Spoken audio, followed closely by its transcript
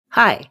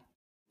Hi,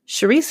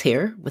 Cherise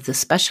here with a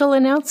special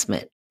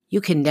announcement.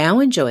 You can now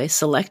enjoy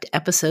select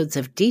episodes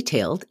of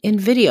Detailed in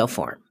video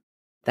form.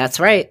 That's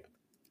right,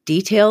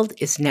 Detailed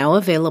is now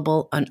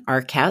available on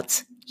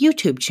ARCAT's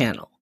YouTube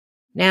channel.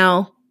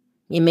 Now,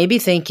 you may be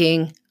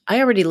thinking, I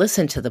already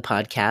listened to the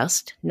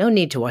podcast, no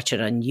need to watch it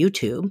on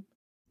YouTube.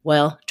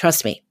 Well,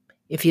 trust me,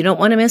 if you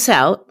don't want to miss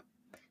out,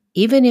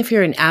 even if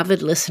you're an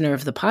avid listener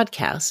of the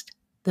podcast,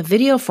 the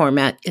video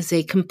format is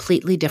a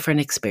completely different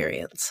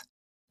experience.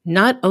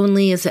 Not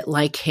only is it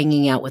like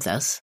hanging out with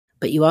us,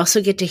 but you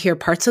also get to hear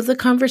parts of the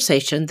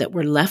conversation that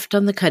were left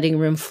on the cutting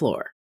room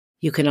floor.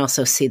 You can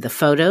also see the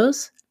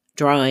photos,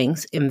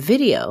 drawings, and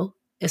video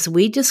as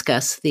we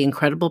discuss the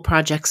incredible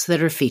projects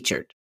that are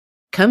featured.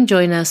 Come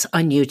join us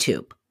on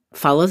YouTube.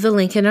 Follow the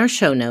link in our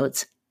show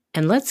notes,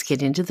 and let's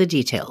get into the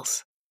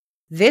details.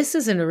 This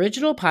is an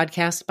original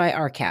podcast by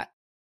ARCAT.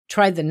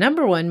 Try the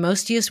 #1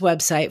 most used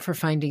website for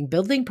finding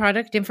building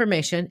product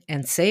information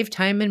and save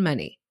time and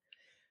money.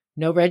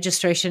 No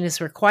registration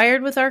is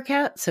required with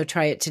ARCAT, so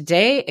try it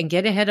today and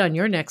get ahead on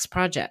your next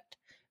project.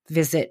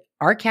 Visit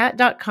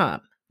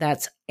arcat.com.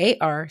 That's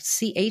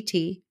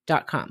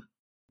ARCAT.com.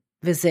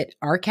 Visit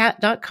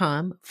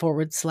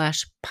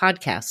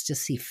arcat.com/podcast to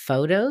see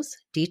photos,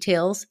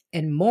 details,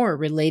 and more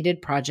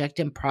related project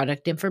and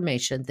product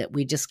information that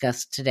we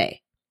discussed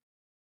today.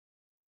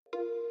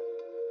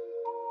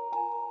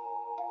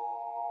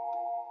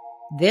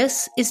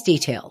 This is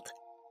Detailed,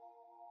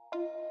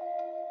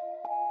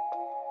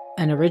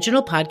 an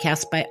original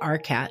podcast by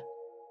ARCAT.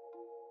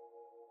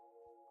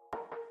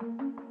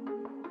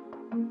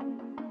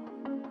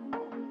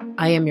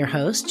 I am your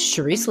host,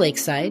 Cherise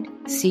Lakeside,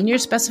 Senior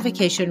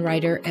Specification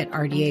Writer at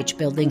RDH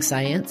Building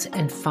Science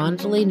and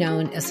fondly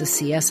known as the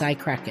CSI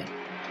Kraken.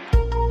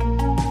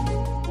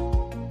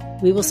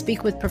 We will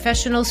speak with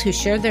professionals who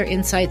share their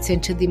insights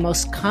into the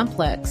most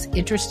complex,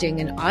 interesting,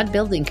 and odd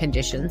building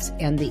conditions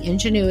and the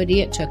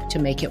ingenuity it took to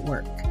make it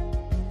work.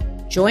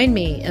 Join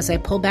me as I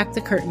pull back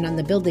the curtain on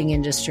the building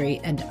industry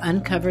and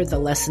uncover the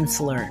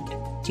lessons learned.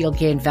 You'll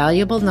gain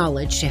valuable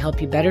knowledge to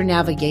help you better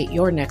navigate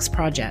your next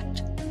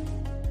project.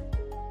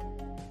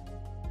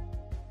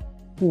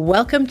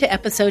 Welcome to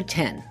episode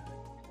 10.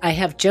 I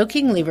have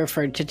jokingly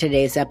referred to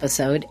today's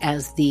episode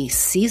as the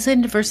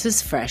seasoned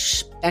versus fresh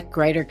spec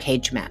writer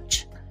cage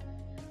match.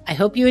 I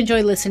hope you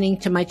enjoy listening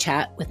to my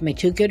chat with my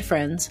two good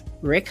friends,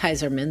 Rick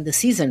Heiserman, the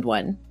seasoned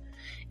one,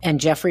 and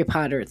Jeffrey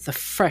Potter, the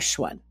fresh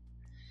one.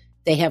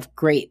 They have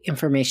great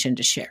information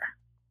to share.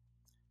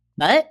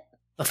 But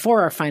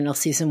before our final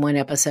season 1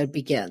 episode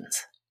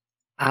begins,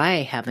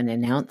 I have an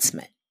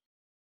announcement.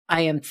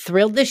 I am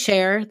thrilled to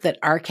share that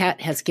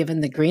ARCAT has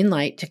given the green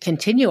light to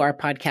continue our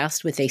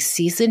podcast with a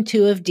season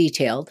 2 of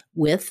Detailed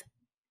with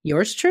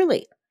yours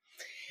truly.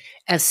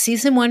 As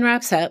season 1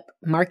 wraps up,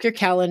 mark your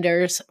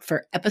calendars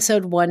for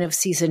episode 1 of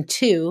season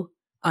 2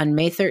 on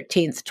May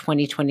 13th,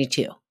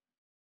 2022.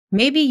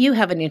 Maybe you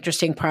have an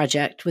interesting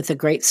project with a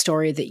great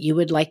story that you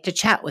would like to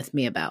chat with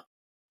me about.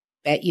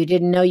 Bet you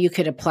didn't know you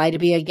could apply to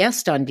be a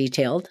guest on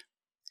Detailed.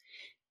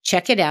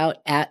 Check it out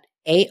at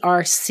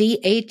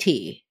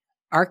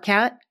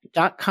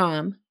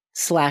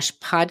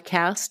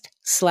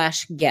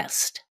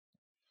arcat.com/podcast/guest.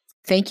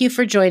 Thank you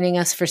for joining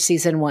us for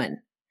season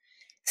 1.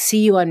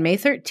 See you on May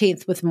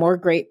 13th with more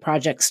great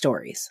project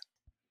stories.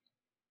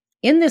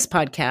 In this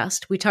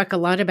podcast, we talk a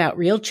lot about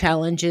real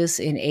challenges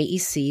in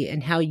AEC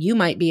and how you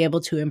might be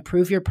able to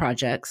improve your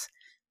projects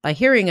by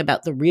hearing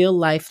about the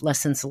real-life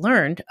lessons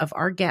learned of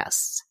our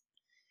guests.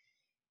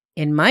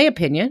 In my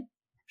opinion,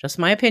 just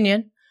my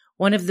opinion,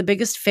 one of the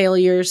biggest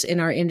failures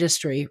in our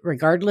industry,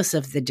 regardless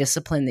of the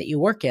discipline that you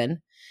work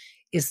in,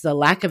 is the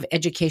lack of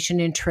education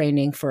and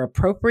training for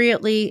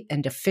appropriately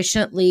and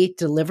efficiently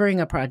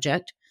delivering a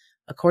project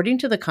according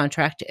to the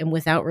contract and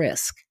without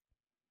risk.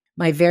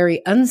 My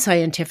very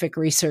unscientific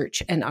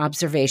research and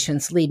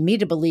observations lead me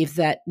to believe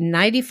that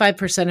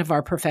 95% of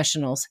our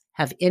professionals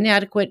have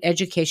inadequate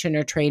education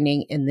or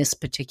training in this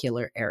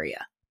particular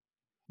area.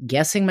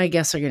 Guessing my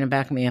guests are going to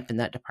back me up in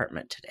that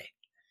department today.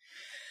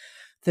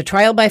 The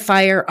trial by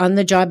fire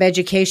on-the-job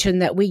education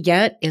that we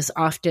get is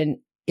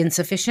often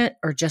insufficient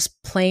or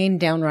just plain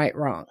downright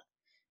wrong.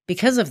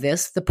 Because of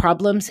this, the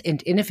problems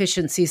and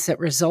inefficiencies that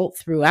result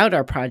throughout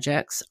our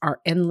projects are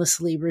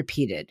endlessly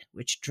repeated,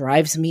 which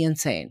drives me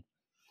insane.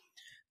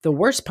 The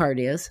worst part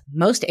is,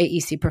 most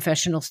AEC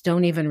professionals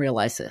don't even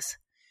realize this.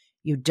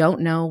 You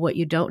don't know what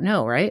you don't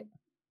know, right?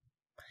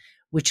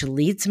 Which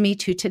leads me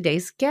to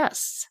today's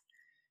guests.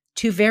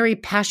 Two very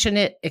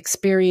passionate,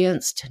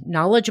 experienced,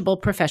 knowledgeable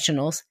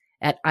professionals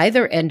at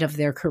either end of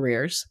their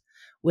careers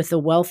with a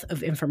wealth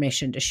of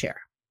information to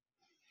share.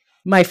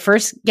 My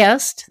first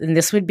guest, and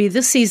this would be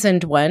the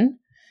seasoned one,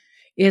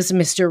 is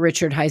Mr.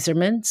 Richard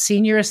Heiserman,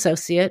 Senior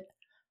Associate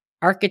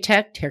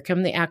Architect, here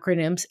come the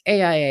acronyms,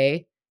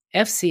 AIA,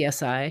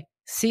 FCSI,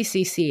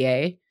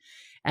 CCCA,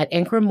 at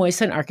Ankrum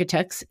Moyson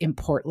Architects in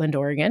Portland,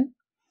 Oregon.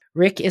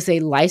 Rick is a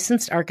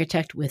licensed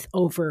architect with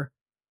over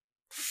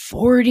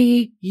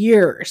 40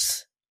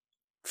 years.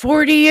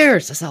 40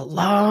 years. That's a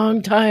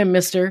long time,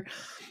 mister,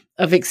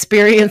 of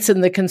experience in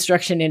the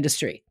construction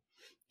industry.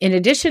 In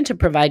addition to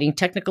providing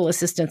technical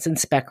assistance in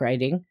spec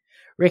writing,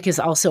 Rick is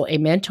also a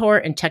mentor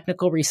and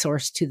technical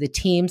resource to the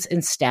teams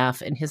and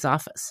staff in his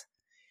office.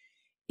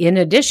 In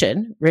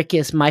addition, Rick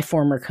is my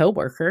former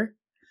coworker,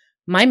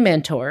 my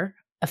mentor,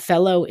 a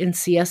fellow in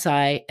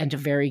CSI, and a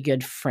very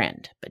good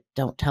friend, but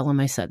don't tell him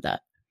I said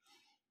that.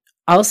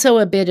 Also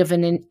a bit of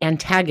an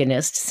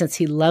antagonist since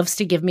he loves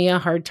to give me a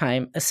hard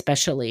time,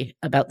 especially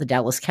about the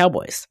Dallas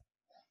Cowboys.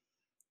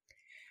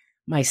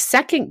 My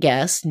second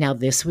guest, now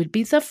this would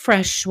be the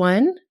fresh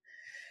one,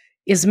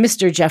 is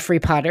Mr. Jeffrey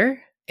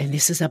Potter. And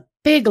this is a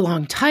big,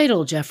 long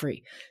title,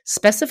 Jeffrey.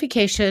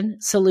 Specification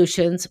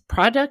Solutions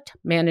Product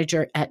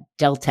Manager at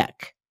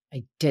Deltek.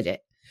 I did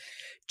it.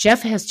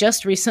 Jeff has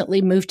just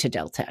recently moved to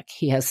Deltek.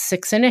 He has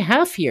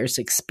 6.5 years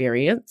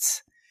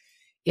experience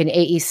in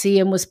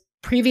AEC and was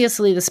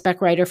previously the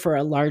spec writer for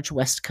a large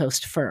West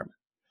Coast firm.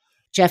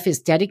 Jeff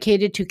is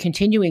dedicated to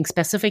continuing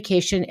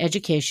specification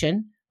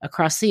education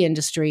across the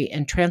industry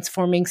and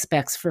transforming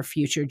specs for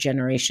future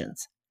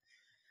generations.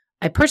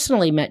 I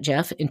personally met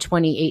Jeff in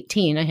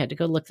 2018. I had to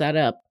go look that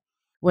up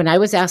when I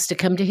was asked to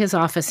come to his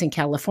office in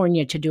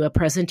California to do a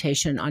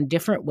presentation on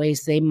different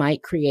ways they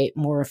might create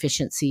more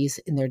efficiencies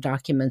in their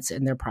documents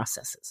and their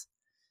processes.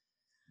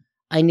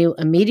 I knew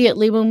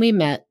immediately when we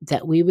met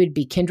that we would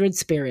be kindred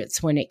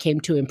spirits when it came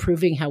to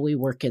improving how we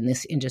work in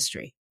this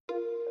industry.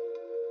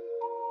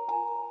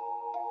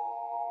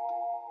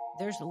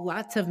 There's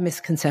lots of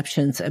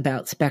misconceptions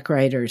about spec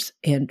writers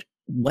and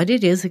what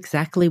it is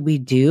exactly we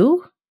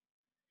do.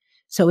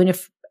 So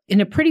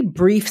in a pretty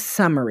brief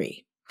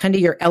summary, kind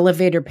of your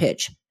elevator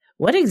pitch,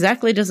 what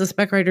exactly does a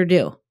spec writer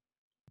do?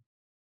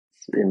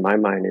 In my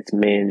mind, it's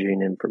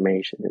managing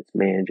information. It's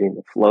managing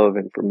the flow of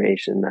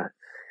information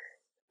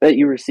that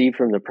you receive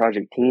from the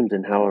project teams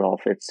and how it all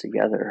fits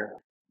together.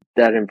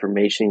 That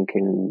information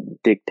can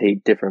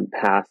dictate different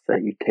paths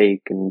that you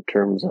take in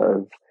terms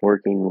of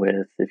working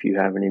with, if you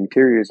have an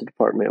interiors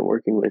department,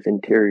 working with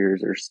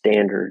interiors or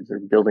standards or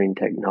building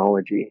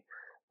technology.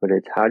 But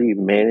it's how do you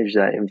manage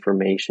that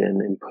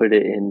information and put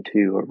it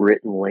into a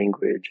written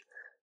language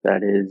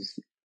that is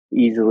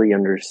easily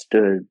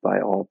understood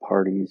by all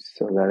parties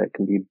so that it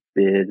can be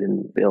bid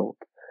and built.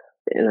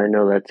 And I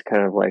know that's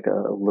kind of like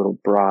a little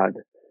broad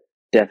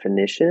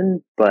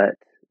definition, but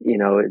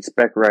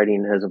spec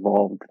writing has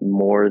evolved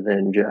more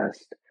than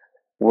just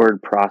word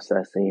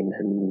processing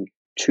and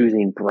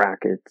choosing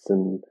brackets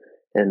and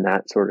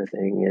that sort of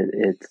thing.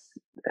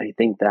 I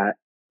think that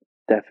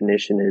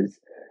definition is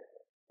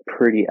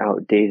pretty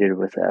outdated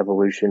with the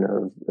evolution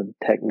of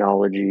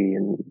technology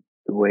and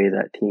the way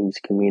that teams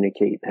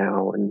communicate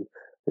now.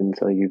 And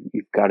so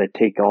you've got to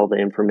take all the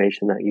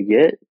information that you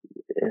get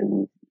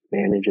and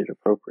manage it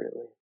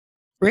appropriately.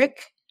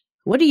 Rick,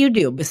 what do you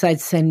do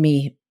besides send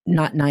me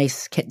not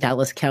nice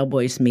Dallas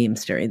Cowboys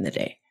memes during the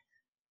day?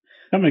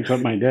 That makes up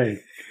my day.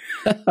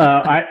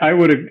 I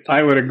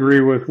would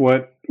agree with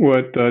what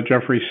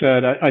Jeffrey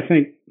said. I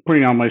think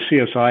putting on my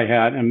CSI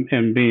hat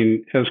and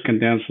being as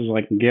condensed as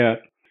I can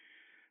get,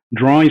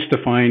 drawings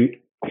define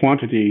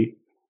quantity,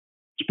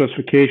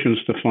 specifications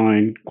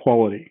define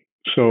quality.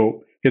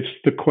 So it's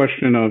the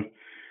question of,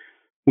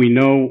 we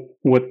know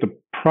what the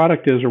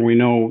product is, or we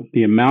know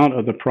the amount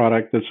of the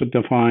product that's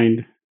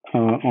defined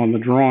on the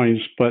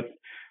drawings, but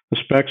the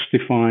specs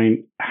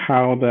define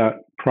how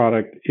that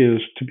product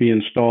is to be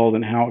installed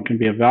and how it can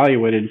be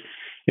evaluated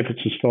if it's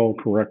installed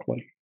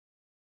correctly.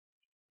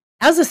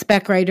 As a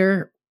spec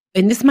writer,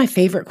 and this is my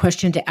favorite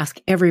question to ask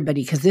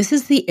everybody, because this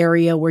is the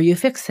area where you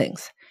fix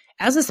things.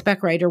 As a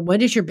spec writer,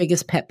 what is your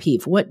biggest pet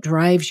peeve? What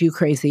drives you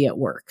crazy at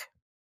work?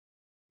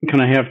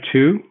 Can I have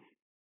two?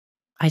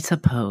 I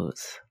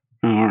suppose.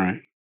 All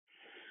right.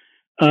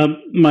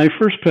 My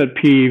first pet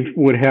peeve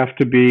would have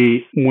to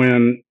be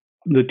when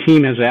the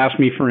team has asked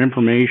me for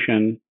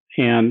information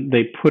and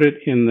they put it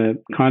in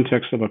the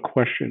context of a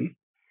question,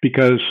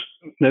 because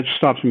that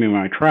stops me in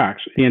my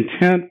tracks. The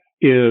intent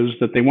is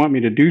that they want me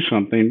to do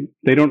something.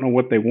 They don't know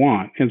what they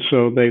want. And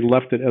so they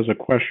left it as a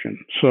question.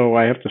 So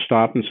I have to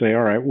stop and say,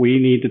 all right, we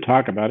need to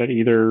talk about it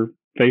either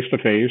face to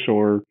face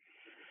or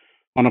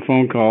on a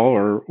phone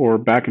call or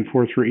back and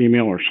forth through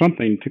email or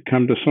something to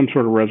come to some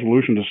sort of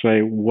resolution to say,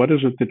 what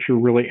is it that you're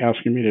really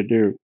asking me to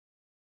do?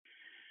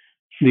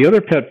 The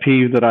other pet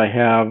peeve that I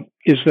have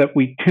is that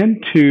we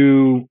tend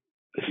to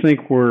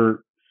think we're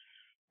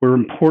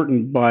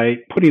important by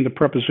putting the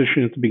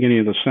preposition at the beginning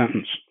of the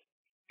sentence.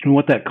 And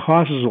what that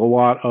causes a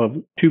lot of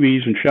to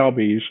be's and shall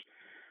be's.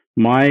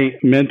 My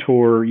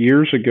mentor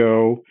years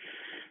ago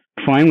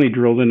finally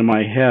drilled into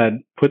my head,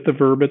 put the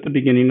verb at the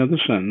beginning of the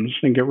sentence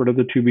and get rid of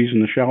the to be's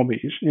and the shall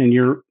be's. And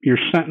your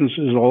sentence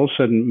is all of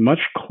a sudden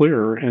much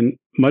clearer and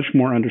much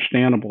more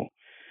understandable.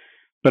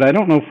 But I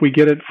don't know if we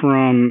get it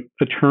from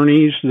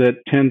attorneys that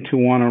tend to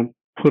want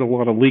to put a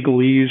lot of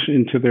legalese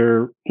into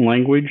their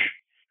language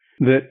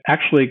that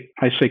actually,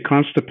 I say,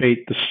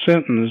 constipate the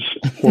sentence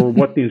or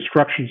what the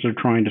instructions are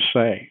trying to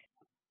say.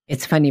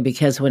 It's funny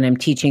because when I'm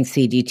teaching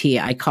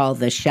CDT, I call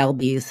the shall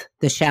be's,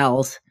 the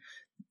shalls,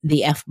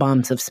 the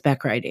F-bombs of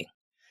spec writing.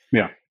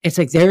 Yeah. It's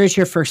like, there is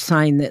your first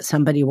sign that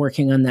somebody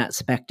working on that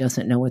spec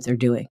doesn't know what they're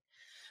doing.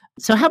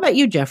 So how about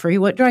you, Jeffrey?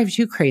 What drives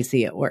you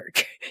crazy at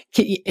work?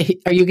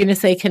 Are you going to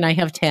say, can I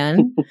have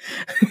 10?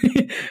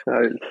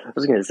 I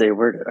was going to say,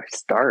 where did I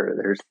start?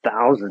 There's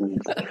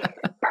thousands.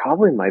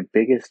 Probably my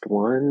biggest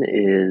one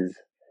is,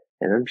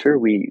 and I'm sure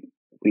we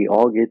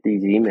all get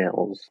these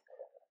emails.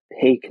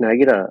 Hey, can I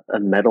get a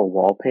metal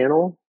wall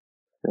panel?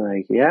 And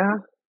like, yeah.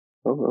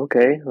 Oh,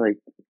 okay. Like,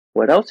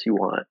 what else you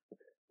want?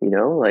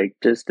 Like,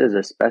 just as a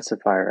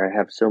specifier, I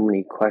have so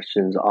many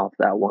questions off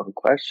that one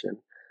question.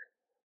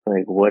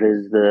 Like, what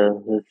is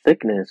the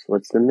thickness?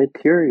 What's the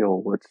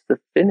material? What's the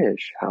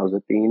finish? How's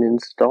it being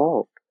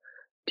installed?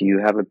 Do you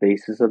have a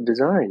basis of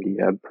design? Do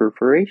you have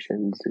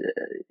perforations?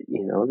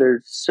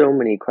 There's so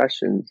many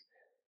questions.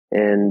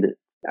 And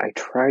I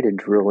try to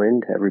drill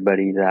into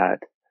everybody that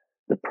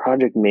the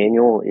project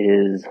manual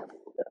is,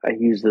 I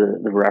use the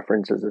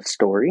reference as a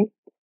story.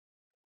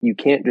 You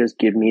can't just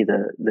give me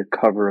the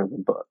cover of the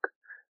book,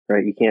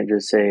 right? You can't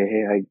just say,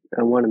 hey,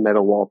 I want a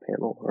metal wall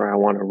panel, or I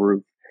want a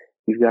roof.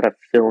 You've got to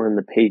fill in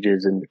the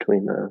pages in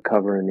between the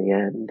cover and the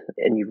end.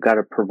 And you've got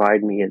to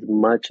provide me as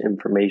much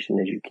information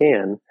as you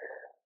can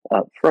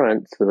up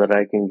front so that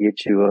I can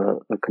get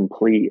you a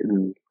complete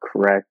and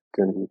correct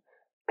and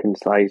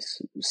concise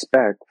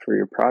spec for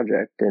your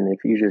project. And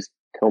if you just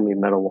tell me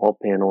metal wall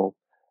panel,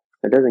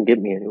 it doesn't get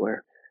me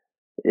anywhere.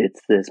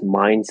 It's this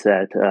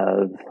mindset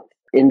of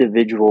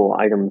individual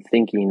item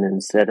thinking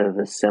instead of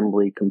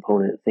assembly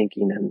component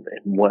thinking, and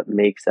what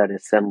makes that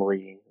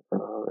assembly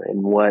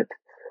and what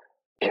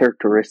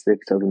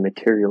characteristics of the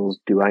materials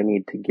do I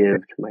need to give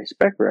to my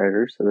spec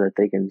writer so that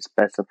they can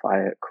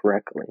specify it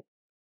correctly.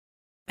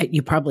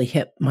 You probably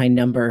hit my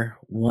number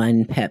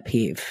one pet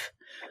peeve.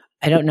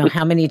 I don't know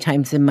how many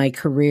times in my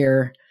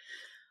career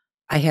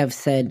I have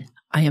said,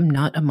 I am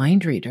not a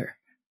mind reader.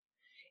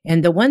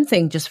 And the one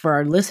thing, just for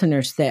our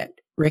listeners, that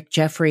Rick,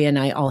 Jeffrey, and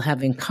I all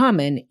have in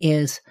common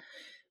is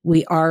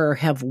we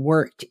have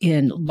worked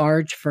in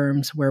large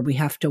firms where we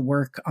have to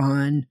work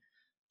on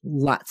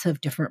lots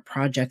of different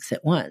projects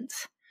at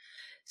once.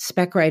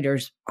 Spec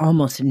writers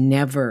almost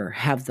never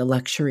have the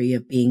luxury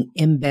of being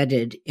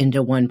embedded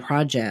into one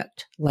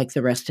project like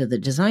the rest of the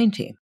design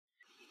team.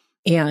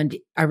 And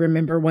I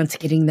remember once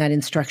getting that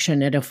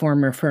instruction at a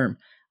former firm.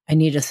 I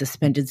need a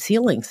suspended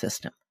ceiling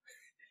system.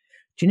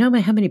 Do you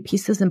know how many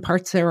pieces and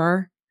parts there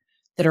are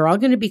that are all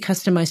going to be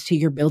customized to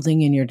your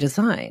building and your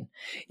design?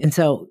 And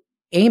so,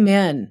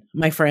 amen,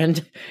 my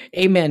friend,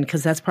 amen,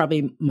 because that's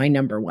probably my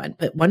number one.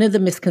 But one of the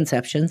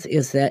misconceptions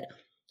is that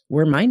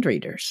we're mind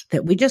readers,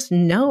 that we just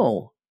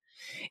know.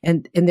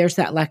 And there's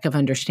that lack of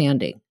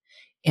understanding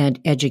and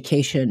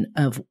education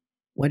of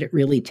what it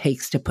really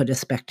takes to put a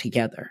spec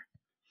together.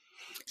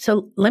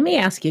 So let me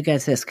ask you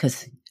guys this,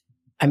 because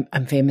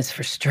I'm famous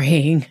for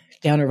straying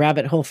down a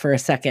rabbit hole for a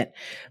second,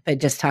 but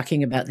just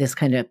talking about this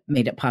kind of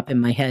made it pop in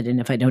my head. And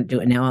if I don't do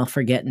it now, I'll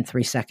forget in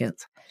 3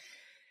 seconds.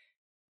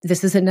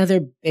 This is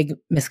another big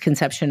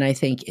misconception, I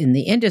think, in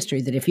the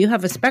industry, that if you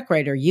have a spec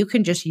writer, you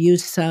can just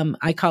use some,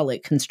 I call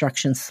it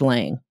construction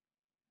slang.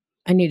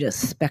 I need a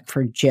spec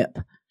for JIP.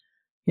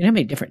 You know how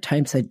many different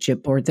types of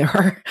JIP board there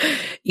are?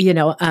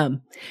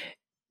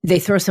 They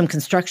throw some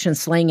construction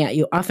slang at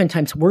you.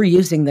 Oftentimes we're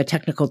using the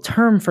technical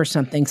term for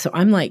something. So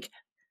I'm like,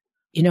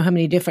 you know how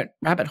many different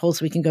rabbit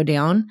holes we can go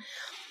down?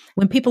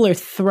 When people are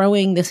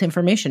throwing this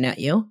information at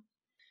you,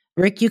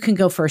 Rick, you can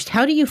go first.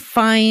 How do you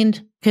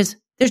find, because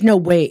there's no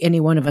way any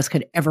one of us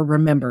could ever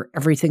remember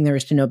everything there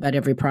is to know about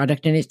every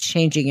product, and it's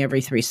changing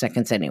every 3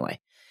 seconds anyway.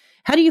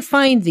 How do you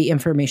find the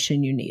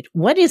information you need?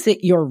 What is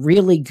it you're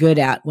really good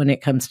at when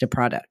it comes to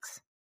products?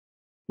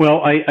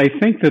 Well, I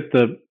think that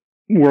the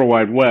World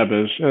Wide Web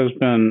has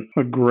been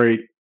a great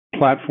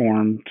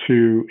platform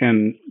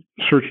and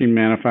searching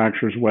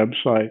manufacturers'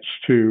 websites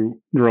to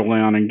drill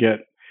down and get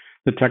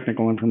the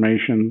technical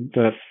information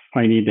that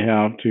I need to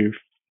have to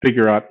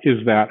figure out,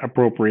 is that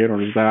appropriate,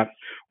 or is that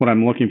what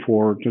I'm looking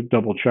for, to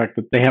double check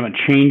that they haven't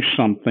changed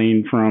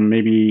something from,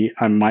 maybe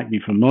I might be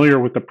familiar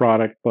with the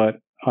product, but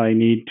I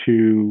need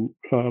to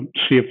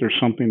see if there's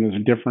something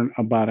that's different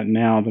about it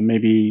now than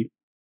maybe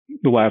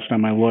the last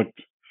time I looked,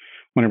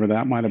 whenever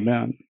that might have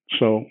been.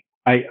 So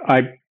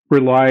I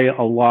rely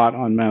a lot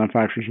on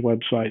manufacturers'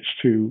 websites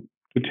to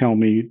tell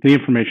me the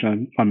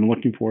information I'm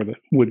looking for that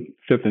would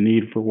fit the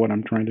need for what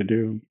I'm trying to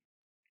do,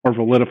 or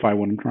validify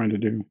what I'm trying to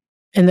do.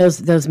 And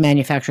those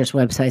manufacturers'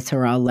 websites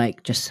are all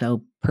like just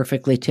so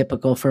perfectly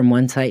typical from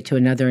one site to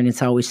another, and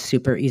it's always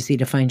super easy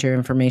to find your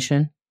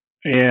information?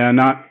 Yeah,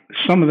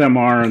 some of them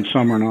are and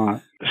some are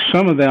not.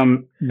 Some of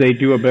them, they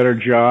do a better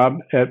job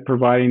at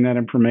providing that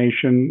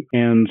information,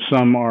 and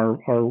some are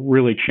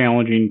really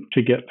challenging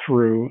to get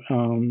through.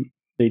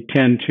 They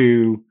tend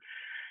to,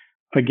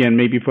 again,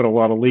 maybe put a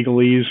lot of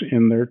legalese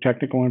in their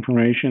technical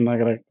information. I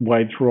got to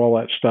wade through all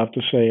that stuff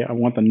to say I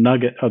want the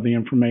nugget of the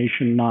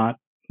information, not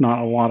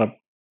a lot of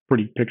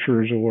pretty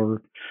pictures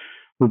or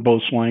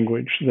verbose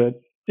language that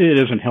it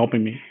isn't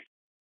helping me.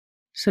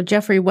 So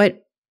Jeffrey,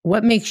 what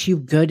makes you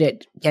good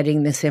at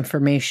getting this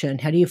information?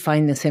 How do you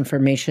find this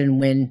information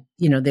when,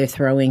 they're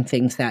throwing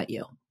things at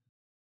you?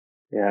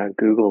 Yeah,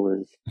 Google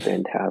is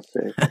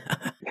fantastic.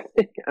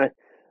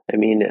 I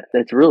mean,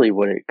 that's really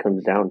what it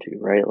comes down to,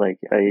 right? Like,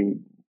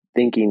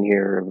 thinking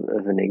here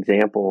of an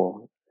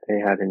example, I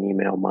had an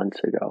email months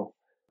ago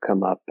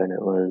come up and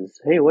it was,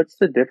 hey, what's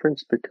the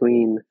difference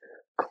between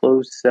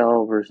closed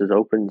cell versus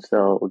open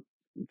cell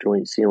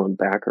joint sealant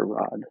backer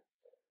rod?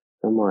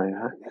 I'm like,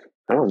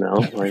 I don't know.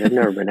 Like, I've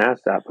never been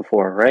asked that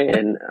before, right?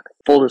 And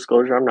full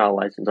disclosure, I'm not a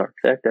licensed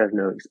architect. I have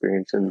no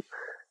experience in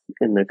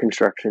the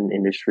construction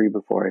industry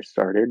before I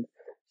started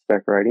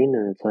spec writing.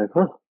 And it's like,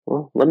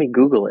 well, let me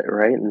Google it,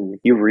 right? And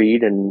you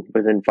read, and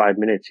within 5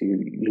 minutes, you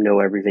know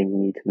everything you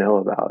need to know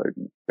about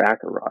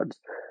backer rods.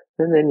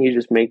 And then you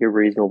just make your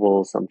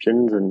reasonable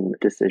assumptions and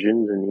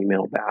decisions and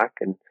email back.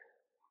 And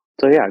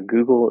so, yeah,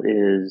 Google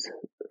is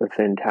a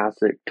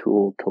fantastic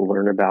tool to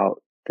learn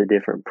about the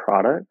different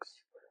products,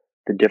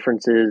 the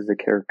differences, the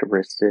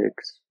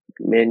characteristics.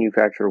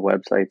 Manufacturer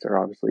websites are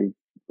obviously,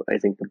 I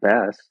think, the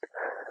best.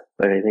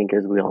 But I think,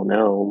 as we all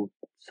know,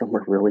 some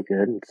are really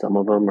good and some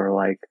of them are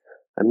like,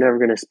 I'm never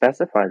going to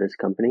specify this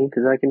company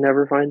because I can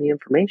never find the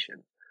information.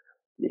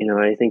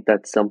 I think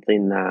that's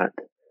something that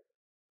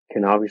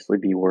can obviously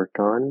be worked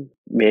on.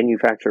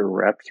 Manufacturer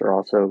reps are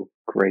also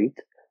great,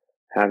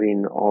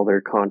 having all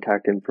their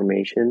contact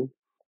information.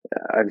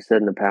 I've said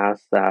in the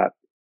past that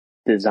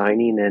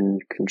designing and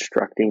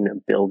constructing a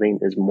building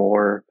is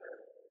more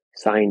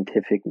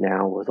scientific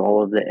now, with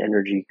all of the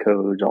energy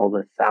codes, all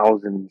the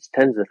thousands,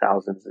 tens of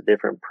thousands of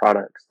different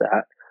products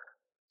that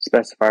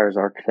specifiers,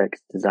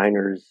 architects,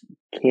 designers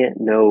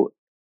can't know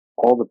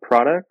all the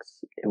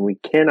products, and we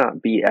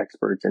cannot be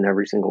experts in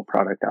every single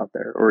product out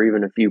there, or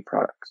even a few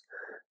products.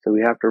 So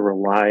we have to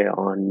rely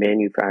on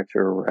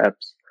manufacturer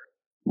reps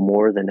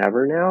more than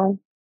ever now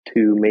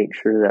to make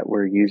sure that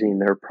we're using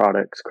their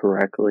products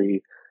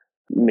correctly,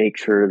 make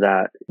sure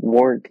that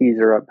warranties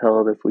are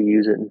upheld if we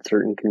use it in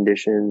certain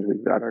conditions,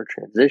 we've got our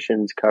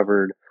transitions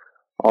covered,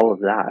 all of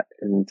that.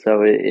 And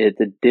so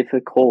it's a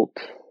difficult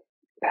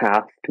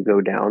path to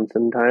go down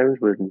sometimes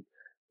with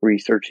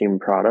researching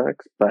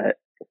products, but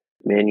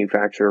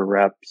manufacturer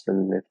reps,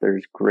 and if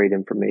there's great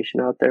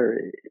information out there,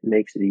 it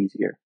makes it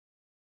easier.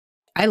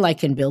 I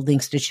liken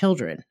buildings to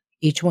children.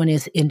 Each one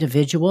is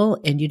individual,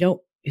 and you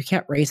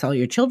can't raise all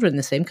your children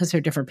the same because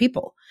they're different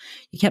people.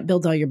 You can't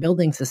build all your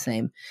buildings the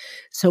same.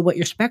 So what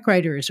your spec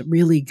writer is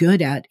really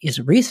good at is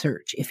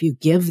research. If you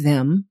give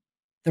them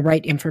the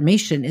right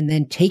information and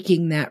then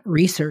taking that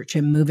research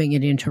and moving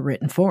it into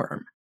written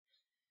form.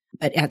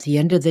 But at the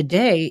end of the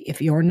day,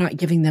 if you're not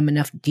giving them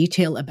enough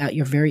detail about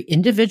your very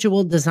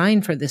individual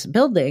design for this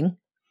building,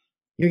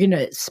 you're going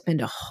to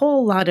spend a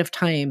whole lot of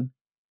time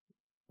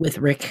with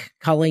Rick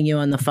calling you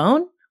on the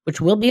phone, which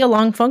will be a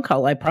long phone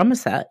call, I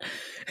promise that,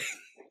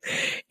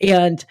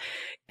 and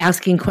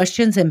asking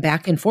questions and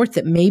back and forth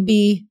that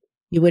maybe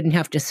you wouldn't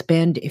have to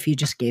spend if you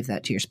just gave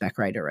that to your spec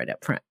writer right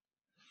up front.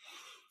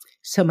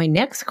 So my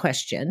next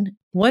question,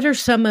 what are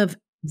some of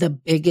the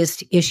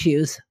biggest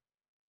issues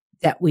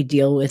that we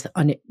deal with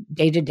on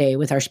day-to-day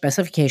with our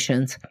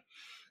specifications?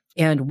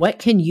 And what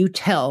can you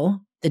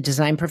tell the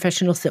design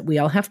professionals that we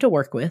all have to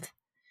work with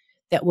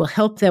that will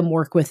help them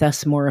work with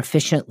us more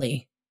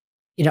efficiently?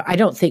 I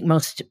don't think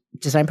most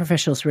design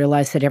professionals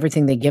realize that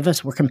everything they give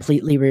us, we're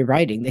completely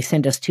rewriting. They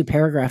send us 2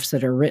 paragraphs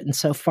that are written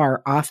so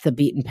far off the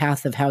beaten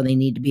path of how they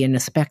need to be in a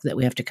spec that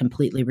we have to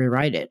completely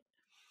rewrite it.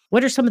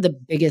 What are some of the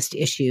biggest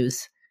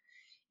issues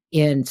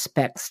in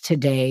specs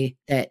today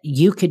that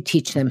you could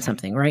teach them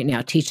something right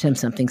now, teach them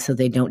something so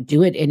they don't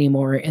do it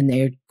anymore and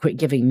they quit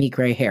giving me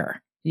gray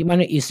hair? Why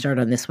don't you start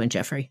on this one,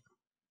 Jeffrey?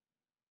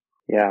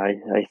 Yeah,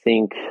 I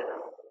think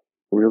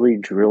really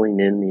drilling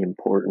in the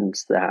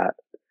importance that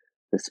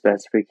the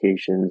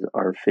specifications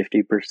are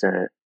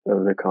 50%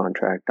 of the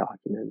contract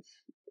documents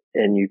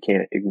and you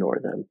can't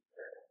ignore them.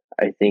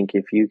 I think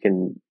if you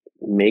can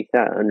make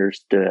that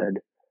understood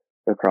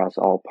across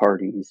all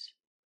parties,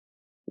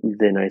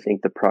 then I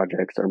think the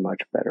projects are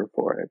much better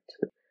for it.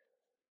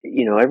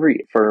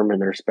 Every firm and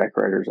their spec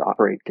writers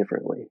operate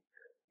differently.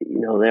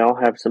 They all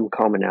have some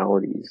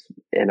commonalities.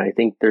 And I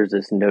think there's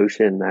this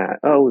notion that,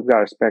 we've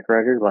got a spec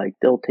writer, like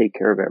they'll take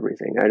care of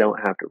everything. I don't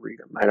have to read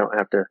them. I don't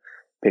have to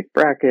pick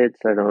brackets.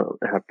 I don't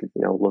have to,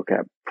 look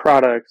at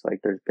products. Like,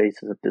 there's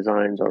basis of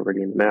designs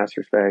already in the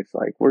master specs.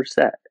 Like, we're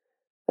set.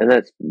 And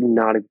that's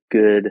not a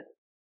good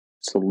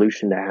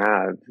solution to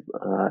have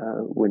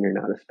when you're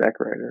not a spec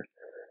writer.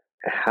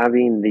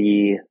 Having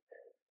the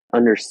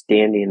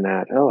understanding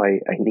that,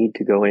 I need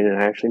to go in and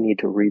I actually need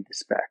to read the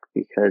spec,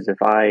 because if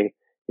I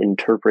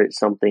interpret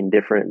something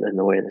different than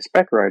the way the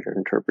spec writer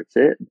interprets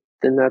it,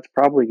 then that's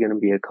probably going to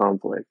be a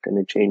conflict and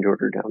a change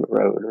order down the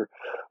road, or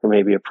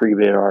maybe a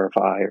pre-bid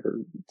RFI or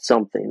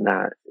something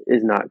that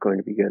is not going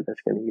to be good.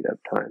 That's going to eat up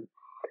time.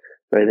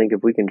 But I think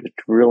if we can just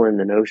drill in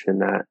the notion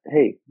that,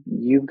 hey,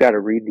 you've got to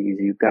read these,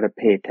 you've got to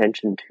pay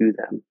attention to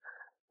them.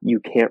 You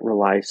can't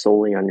rely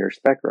solely on your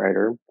spec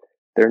writer.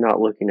 They're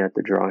not looking at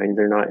the drawings.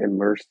 They're not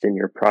immersed in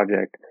your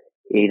project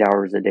 8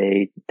 hours a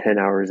day, 10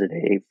 hours a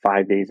day,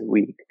 5 days a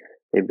week.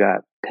 They've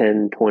got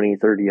 10, 20,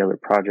 30 other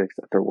projects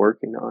that they're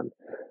working on.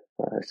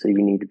 So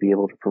you need to be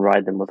able to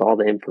provide them with all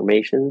the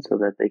information so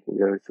that they can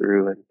go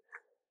through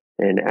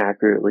and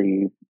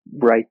accurately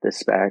write the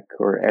spec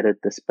or edit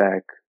the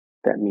spec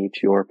that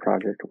meets your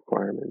project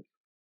requirements.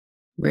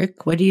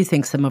 Rick, what do you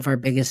think some of our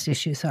biggest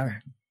issues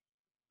are?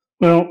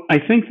 Well, I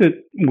think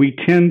that we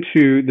tend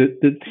to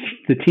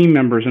the team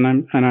members,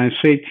 and I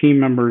say team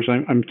members,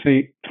 I'm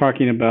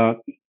talking about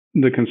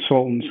the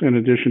consultants in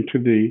addition to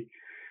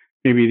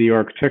maybe the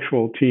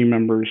architectural team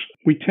members.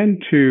 We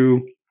tend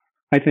to,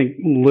 I think,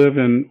 live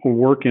and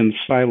work in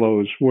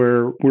silos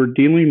where we're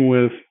dealing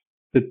with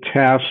the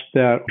tasks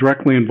that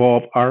directly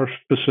involve our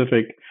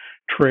specific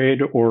trade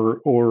or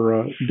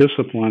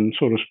discipline,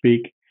 so to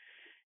speak.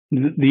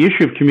 The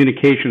issue of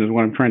communication is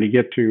what I'm trying to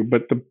get to,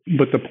 but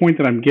the point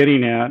that I'm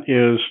getting at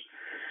is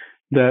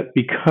that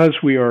because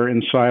we are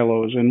in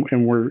silos and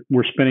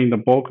we're spending the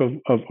bulk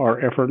of our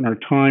effort and our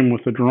time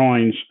with the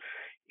drawings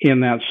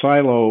in that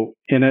silo,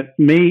 and it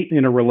may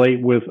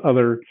interrelate with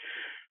other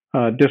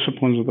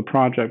disciplines of the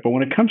project, but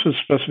when it comes to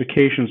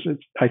specifications,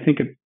 I think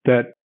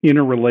that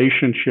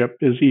interrelationship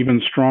is even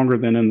stronger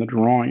than in the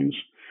drawings.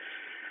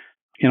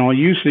 And I'll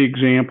use the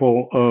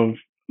example of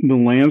the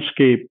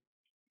landscape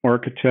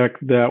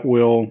architect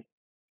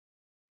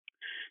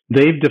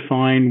they've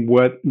defined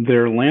what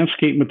their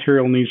landscape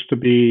material needs to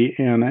be,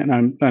 and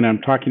I'm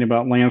talking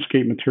about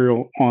landscape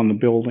material on the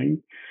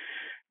building.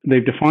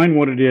 They've defined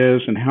what it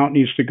is and how it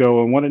needs to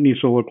go and what it needs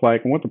to look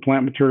like and what the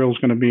plant material is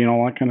going to be and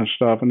all that kind of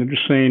stuff. And they're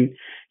just saying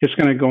it's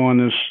going to go on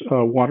this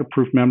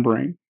waterproof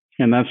membrane,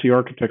 and that's the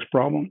architect's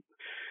problem.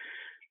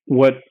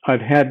 What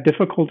I've had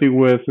difficulty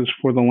with is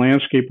for the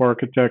landscape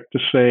architect to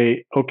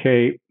say,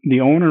 okay, the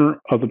owner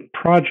of the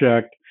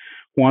project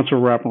wants a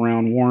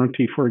wraparound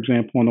warranty, for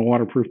example, on the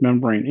waterproof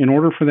membrane. In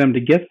order for them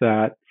to get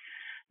that,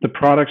 the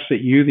products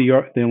that you,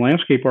 the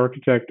landscape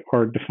architect,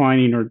 are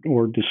defining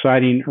or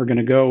deciding are going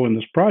to go in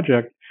this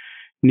project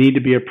need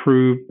to be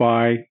approved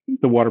by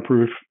the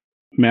waterproof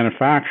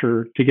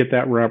manufacturer to get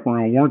that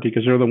wraparound warranty,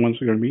 because they're the ones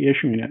that are going to be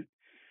issuing it.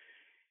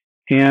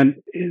 And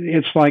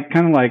it's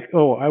kind of like,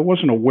 oh, I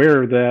wasn't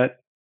aware that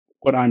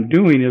what I'm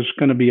doing is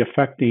going to be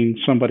affecting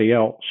somebody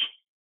else.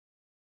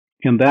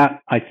 And that,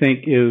 I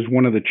think, is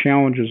one of the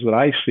challenges that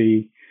I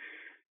see,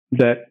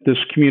 that this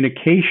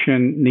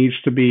communication needs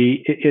to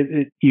be,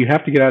 you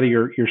have to get out of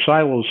your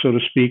silos, so to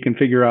speak, and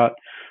figure out,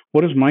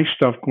 what is my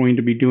stuff going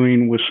to be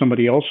doing with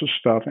somebody else's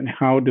stuff, and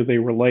how do they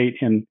relate,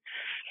 and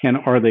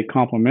are they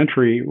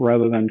complementary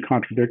rather than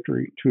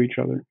contradictory to each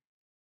other?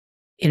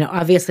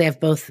 Obviously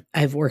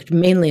I've worked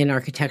mainly in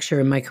architecture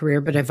in my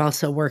career, but I've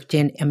also worked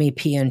in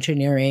MEP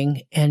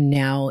engineering and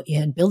now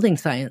in building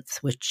science,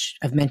 which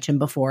I've mentioned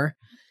before.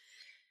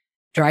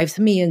 Drives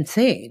me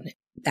insane,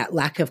 that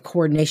lack of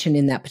coordination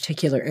in that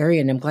particular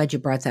area. And I'm glad you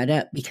brought that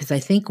up, because I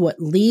think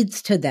what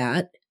leads to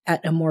that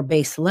at a more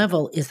base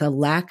level is a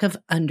lack of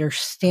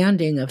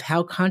understanding of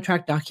how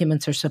contract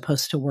documents are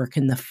supposed to work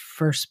in the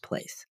first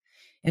place.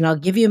 And I'll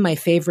give you my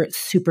favorite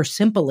super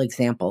simple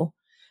example,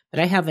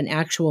 but I have an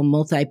actual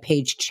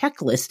multi-page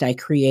checklist I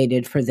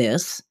created for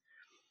this.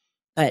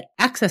 But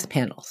access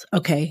panels,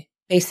 okay,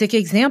 basic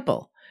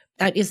example.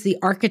 That is the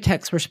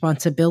architect's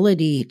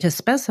responsibility to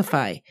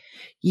specify.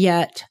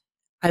 Yet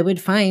I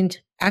would find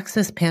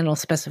access panel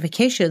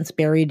specifications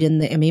buried in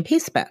the MEP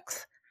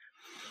specs.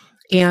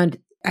 And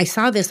I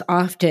saw this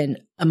often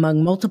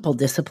among multiple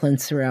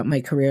disciplines throughout my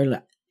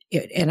career,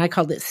 and I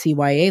called it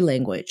CYA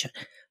language.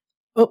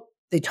 Oh,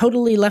 they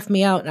totally left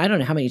me out. And I don't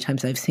know how many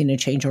times I've seen a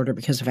change order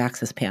because of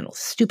access panels.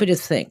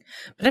 Stupidest thing.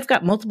 But I've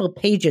got multiple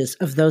pages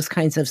of those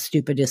kinds of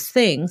stupidest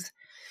things,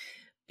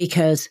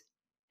 because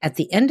at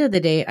the end of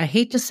the day, I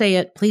hate to say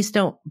it, please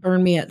don't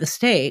burn me at the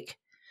stake,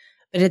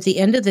 but at the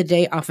end of the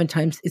day,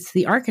 oftentimes it's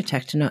the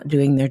architect not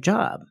doing their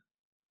job.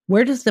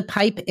 Where does the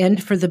pipe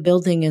end for the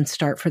building and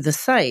start for the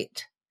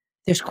site?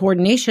 There's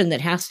coordination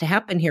that has to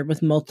happen here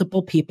with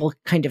multiple people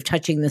kind of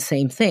touching the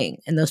same thing,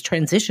 and those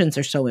transitions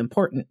are so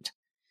important.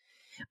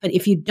 But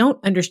if you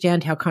don't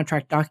understand how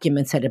contract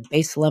documents at a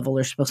base level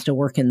are supposed to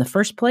work in the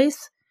first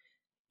place,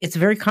 it's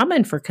very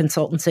common for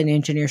consultants and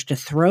engineers to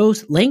throw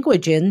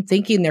language in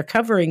thinking they're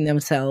covering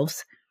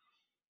themselves,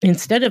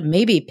 instead of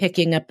maybe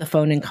picking up the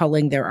phone and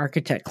calling their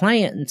architect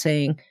client and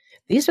saying,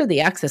 these are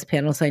the access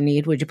panels I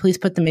need. Would you please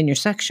put them in your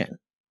section?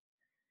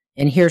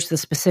 And here's the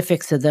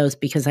specifics of those,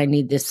 because I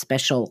need this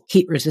special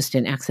heat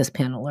resistant access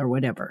panel or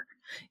whatever.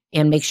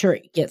 And make sure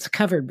it gets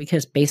covered,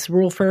 because base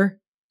rule for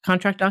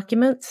contract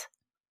documents,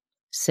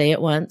 say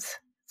it once,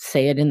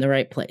 say it in the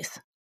right place.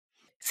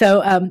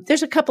 So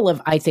there's a couple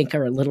of, I think,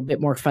 are a little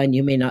bit more fun.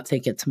 You may not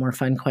think it's more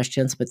fun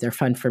questions, but they're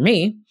fun for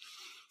me.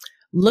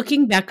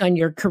 Looking back on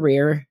your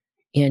career,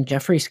 in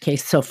Jeffrey's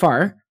case so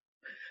far,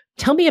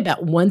 tell me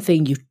about one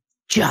thing you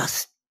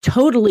just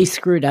totally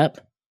screwed up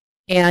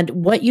and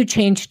what you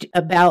changed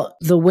about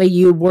the way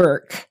you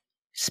work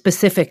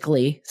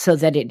specifically so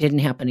that it didn't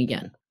happen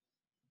again.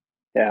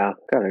 Yeah,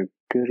 I've got a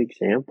good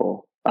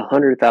example.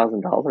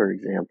 $100,000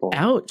 example.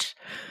 Ouch.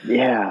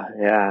 Yeah.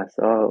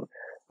 So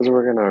I was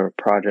working on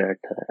a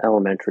project at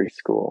elementary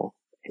school,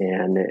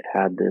 and it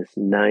had this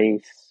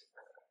nice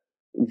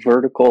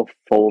vertical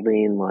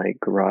folding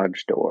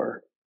garage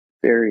door.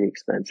 Very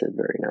expensive,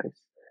 very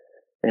nice.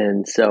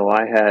 And so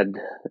I had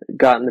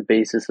gotten the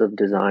basis of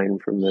design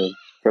from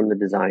the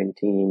design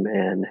team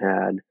and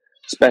had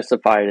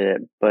specified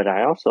it, but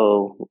I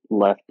also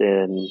left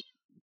in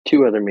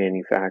two other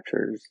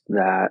manufacturers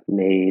that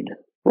made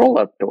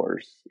roll-up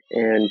doors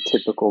and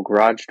typical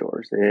garage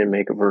doors. They didn't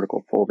make a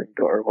vertical folding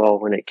door. Well,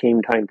 when it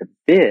came time to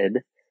bid,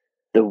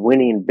 the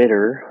winning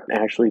bidder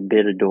actually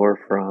bid a door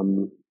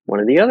from one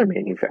of the other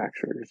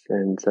manufacturers.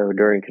 And so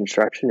during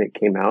construction, it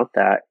came out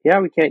that, yeah,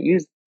 we can't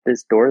use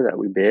this door that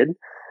we bid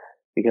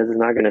because it's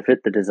not going to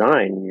fit the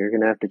design. You're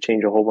going to have to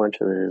change a whole bunch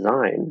of the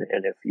design.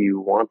 And if you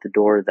want the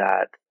door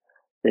that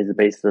is the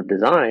basis of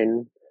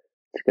design,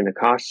 it's going to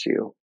cost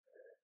you.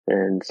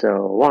 And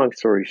so long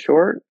story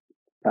short,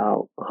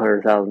 about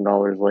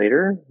 $100,000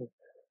 later,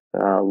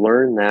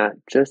 learned that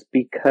just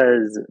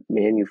because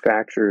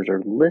manufacturers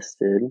are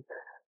listed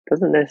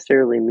doesn't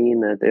necessarily mean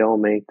that they all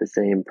make the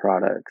same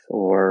products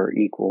or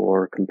equal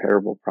or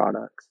comparable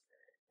products.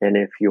 And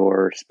if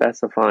you're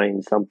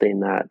specifying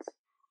something that's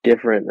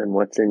different than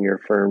what's in your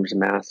firm's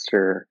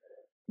master,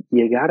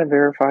 you got to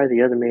verify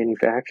the other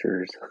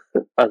manufacturers.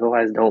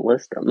 Otherwise, don't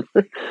list them.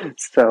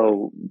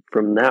 So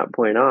from that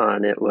point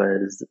on, it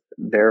was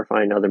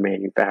verifying other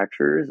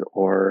manufacturers,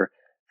 or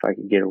if I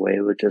could get away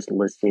with just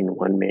listing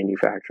one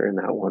manufacturer in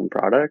that one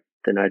product,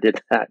 then I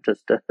did that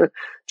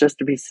just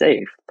to be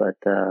safe. But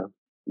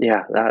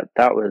yeah,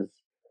 that was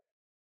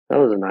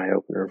an eye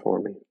opener for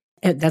me.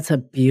 And that's a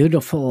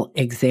beautiful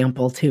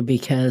example too,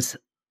 because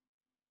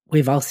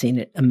we've all seen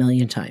it a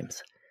million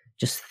times.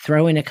 Just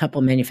throw in a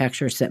couple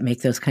manufacturers that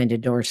make those kind of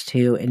doors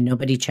too, and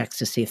nobody checks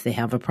to see if they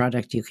have a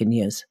product you can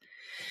use.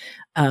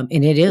 And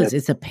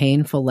it's a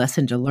painful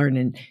lesson to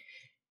learn.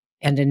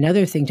 And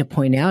another thing to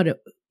point out,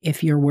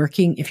 if you're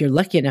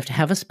lucky enough to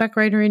have a spec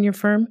writer in your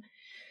firm,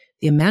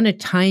 the amount of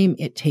time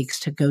it takes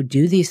to go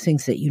do these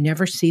things that you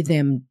never see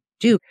them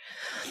do.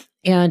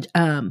 And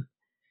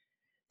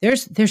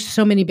there's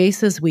so many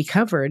bases we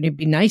cover, and it'd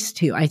be nice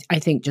to, I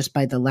think just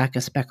by the lack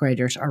of spec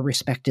writers, our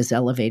respect is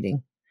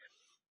elevating.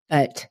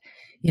 But,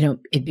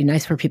 it'd be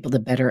nice for people to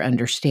better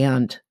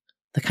understand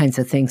the kinds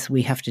of things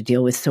we have to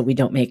deal with so we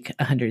don't make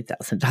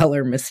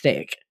 $100,000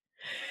 mistake.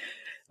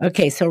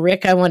 Okay, so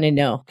Rick, I want to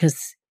know,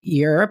 because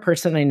you're a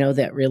person I know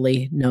that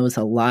really knows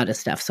a lot of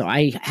stuff. So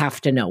I have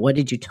to know, what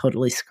did you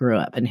totally screw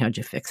up and how'd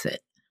you fix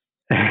it?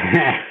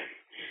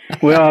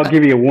 Well, I'll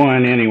give you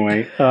one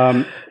anyway.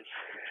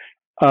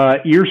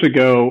 Years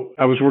ago,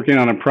 I was working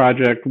on a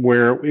project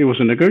where it was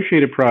a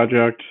negotiated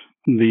project.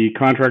 The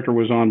contractor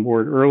was on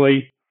board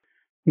early.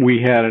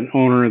 We had an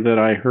owner that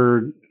I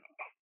heard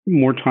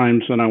more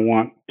times than I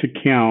want to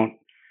count.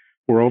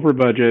 We're over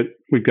budget.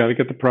 We've got to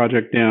get the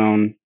project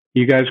down.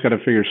 You guys got to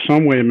figure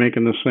some way of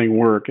making this thing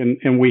work.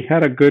 And we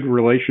had a good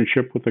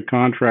relationship with the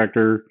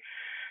contractor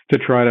to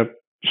try to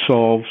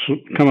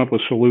come up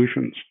with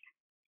solutions.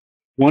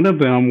 One of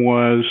them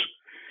was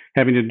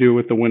having to do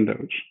with the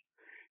windows.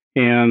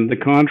 And the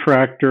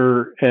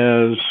contractor,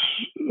 as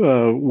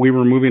we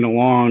were moving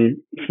along,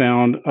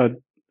 found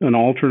an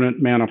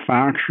alternate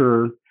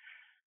manufacturer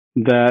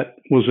that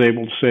was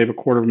able to save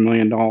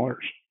 $250,000,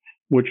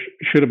 which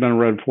should have been a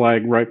red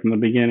flag right from the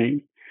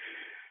beginning.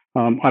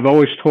 I've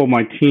always told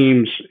my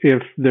teams,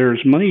 if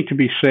there's money to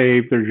be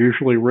saved, there's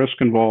usually risk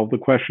involved. The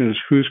question is,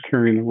 who's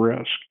carrying the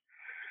risk?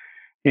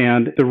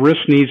 And the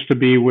risk needs to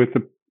be with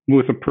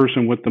the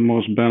person with the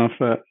most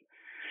benefit.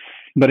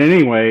 But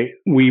anyway,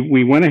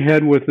 we went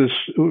ahead with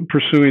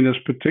pursuing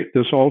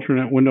this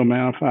alternate window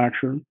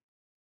manufacturer.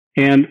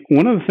 And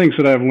one of the things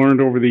that I've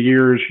learned over the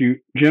years,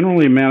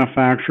 generally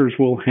manufacturers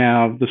will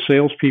have the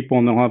salespeople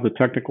and they'll have the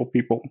technical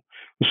people.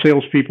 The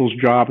salespeople's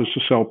job is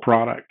to sell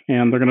product,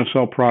 and they're going to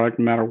sell product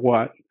no matter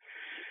what.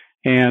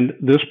 And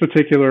this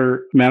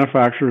particular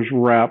manufacturer's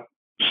rep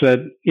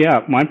said, yeah,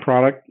 my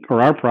product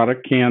or our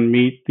product can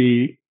meet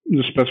the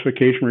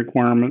specification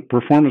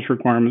performance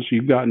requirements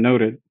you've got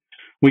noted.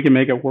 We can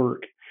make it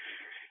work.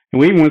 And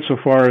we went so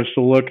far as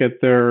to look at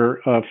their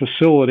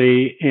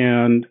facility,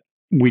 and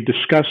we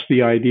discussed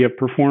the idea of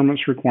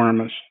performance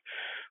requirements.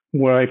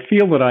 What I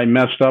feel that I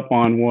messed up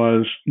on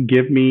was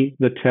give me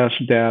the test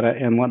data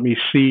and let me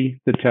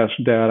see the test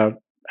data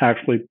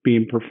actually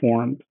being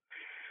performed,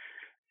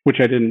 which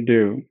I didn't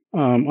do.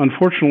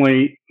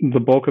 Unfortunately, the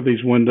bulk of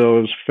these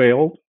windows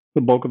failed. The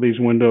bulk of these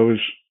windows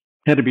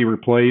had to be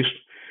replaced.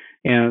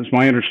 And it's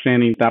my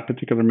understanding that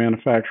particular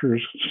manufacturer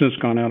has since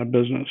gone out of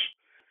business.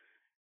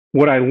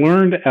 What I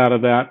learned out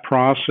of that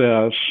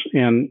process,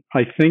 and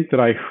I think that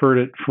I heard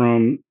it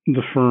from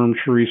the firm,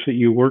 Charisse, that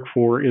you work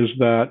for, is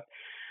that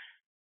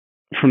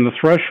from the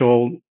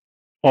threshold,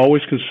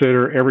 always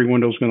consider every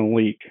window is going to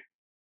leak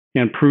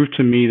and prove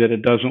to me that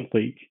it doesn't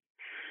leak.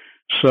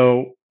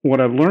 So what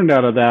I've learned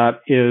out of that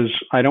is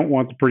I don't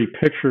want the pretty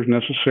pictures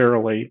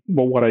necessarily,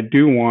 but what I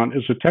do want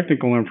is the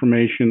technical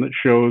information that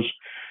shows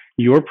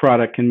your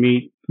product can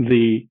meet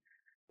the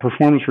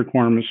performance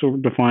requirements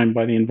defined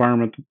by the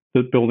environment that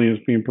the building is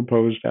being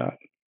proposed at.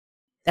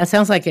 That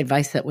sounds like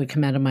advice that would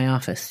come out of my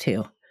office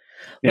too.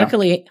 Yeah.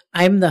 Luckily,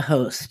 I'm the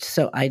host,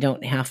 so I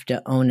don't have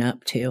to own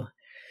up to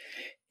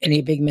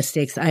any big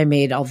mistakes I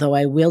made, although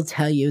I will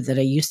tell you that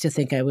I used to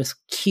think I was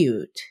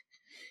cute.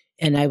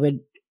 And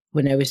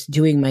when I was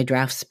doing my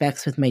draft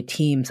specs with my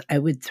teams, I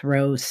would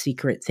throw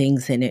secret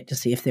things in it to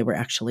see if they were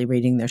actually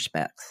reading their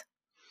specs.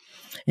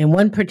 And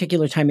one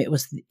particular time it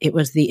was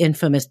the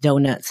infamous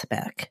donut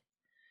spec,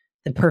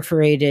 the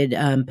perforated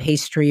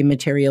pastry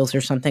materials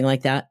or something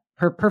like that,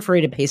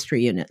 perforated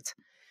pastry units.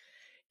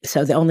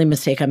 So the only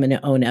mistake I'm going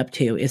to own up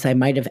to is I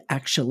might have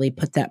actually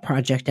put that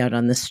project out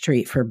on the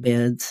street for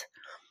bids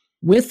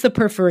with the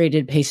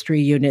perforated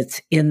pastry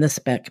units in the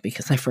spec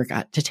because I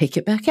forgot to take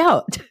it back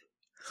out.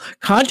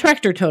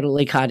 Contractor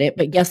totally caught it,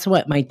 but guess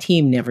what? My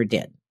team never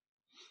did.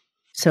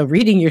 So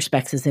reading your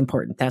specs is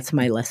important. That's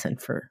my lesson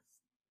for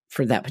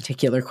that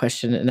particular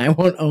question, and I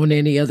won't own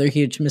any other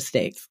huge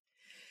mistakes.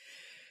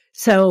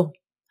 So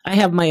I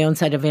have my own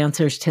set of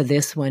answers to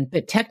this one,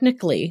 but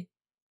technically,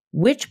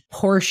 which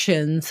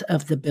portions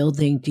of the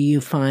building do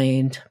you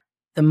find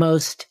the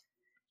most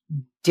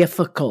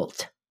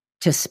difficult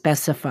to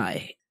specify?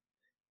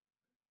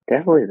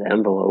 Definitely the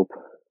envelope.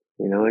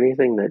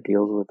 Anything that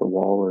deals with the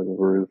wall or the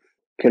roof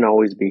can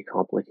always be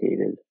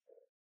complicated,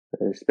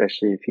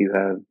 especially if you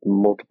have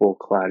multiple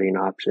cladding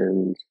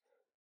options,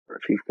 or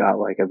if you've got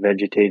like a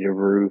vegetative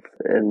roof.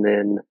 And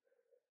then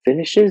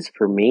finishes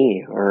for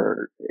me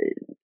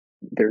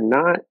they're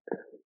not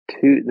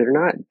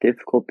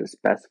difficult to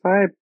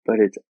specify, but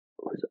it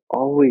was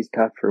always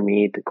tough for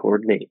me to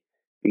coordinate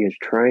because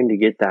trying to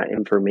get that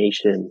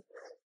information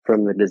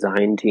from the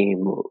design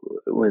team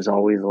was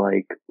always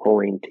like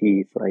pulling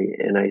teeth.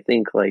 And I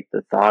think like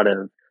the thought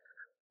of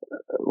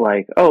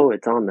like, oh,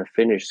 it's on the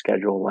finish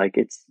schedule, like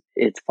it's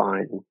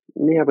fine.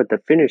 Yeah, but the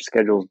finish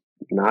schedule's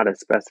not a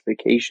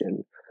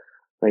specification.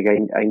 Like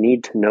I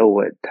need to know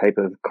what type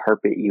of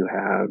carpet you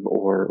have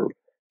or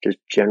just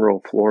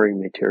general flooring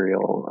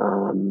material.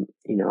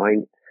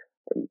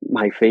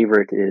 My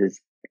favorite is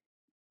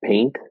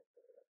paint.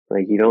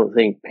 Like you don't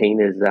think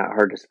paint is that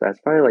hard to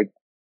specify? Like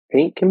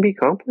paint can be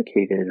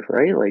complicated,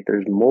 right? Like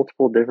there's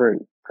multiple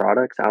different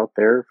products out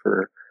there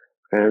for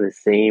kind of the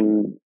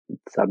same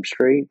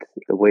substrate.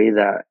 The way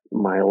that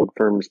my old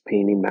firm's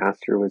painting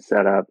master was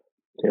set up,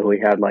 we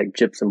had like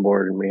gypsum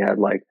board and we had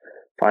like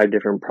 5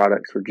 different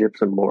products for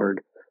gypsum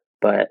board,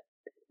 but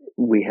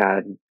we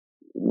had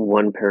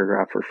one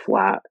paragraph for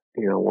flat,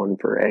 one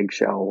for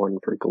eggshell, one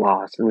for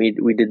gloss, and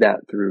we did that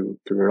through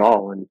it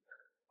all. And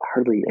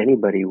hardly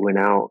anybody went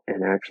out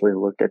and actually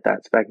looked at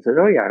that spec and said,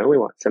 oh yeah, I only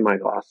want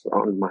semi-gloss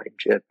on my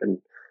gyp,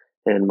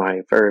 and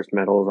my ferrous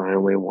metals I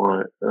only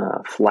want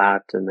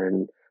flat, and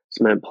then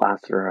cement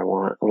plaster I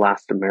want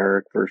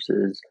elastomeric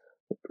versus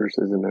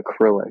an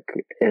acrylic.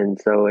 And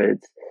so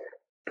it's,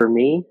 for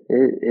me,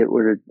 it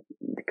were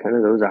kind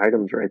of those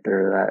items right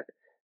there that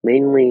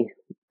mainly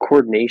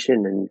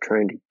coordination and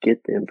trying to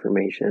get the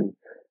information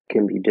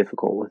can be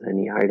difficult with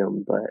any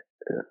item, but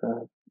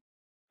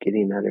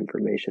getting that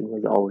information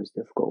was always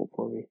difficult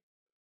for me.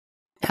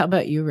 How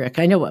about you, Rick?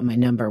 I know what my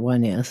number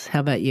one is. How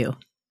about you?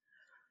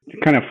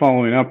 Kind of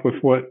following up with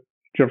what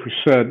Jeffrey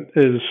said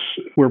is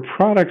where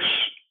products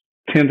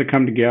tend to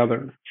come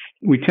together.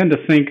 We tend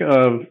to think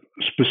of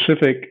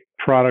specific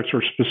products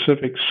or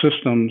specific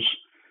systems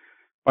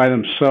by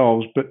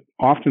themselves, but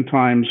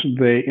oftentimes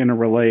they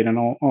interrelate.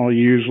 And I'll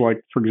use,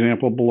 like, for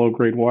example, below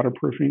grade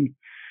waterproofing.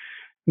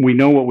 We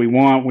know what we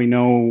want. We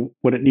know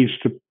what it needs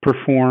to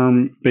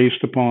perform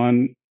based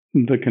upon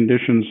the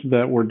conditions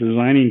that we're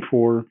designing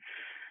for.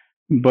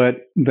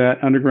 But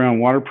that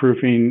underground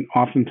waterproofing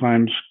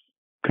oftentimes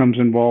comes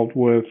involved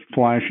with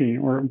flashing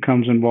or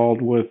comes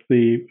involved with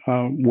the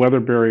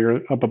weather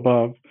barrier up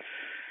above.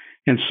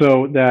 And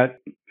so that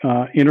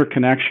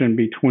interconnection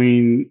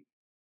between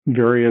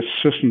various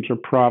systems or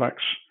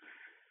products,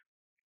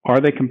 are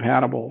they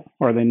compatible?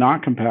 Are they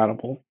not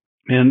compatible?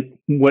 And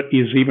what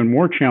is even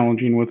more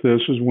challenging with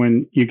this is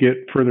when you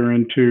get further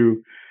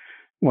into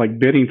like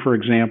bidding, for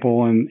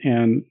example,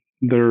 and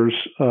there's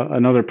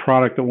another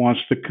product that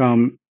wants to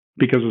come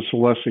because it's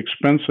less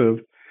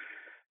expensive,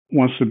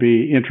 wants to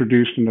be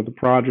introduced into the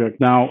project.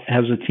 Now,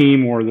 has a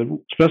team or the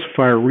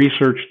specifier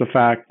researched the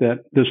fact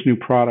that this new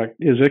product,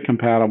 is it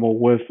compatible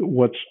with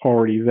what's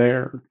already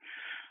there?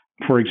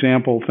 For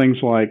example, things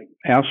like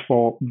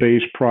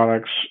asphalt-based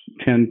products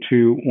tend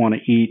to want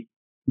to eat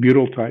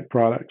butyl-type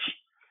products.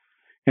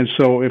 And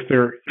so if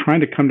they're trying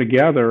to come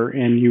together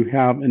and you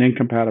have an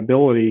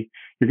incompatibility,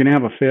 you're going to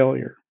have a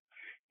failure.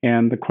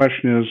 And the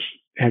question is,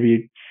 have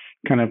you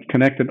kind of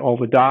connected all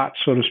the dots,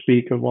 so to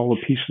speak, of all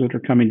the pieces that are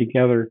coming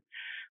together,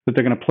 that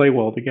they're going to play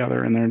well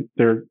together and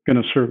they're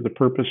going to serve the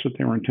purpose that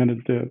they were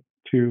intended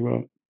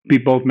to be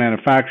both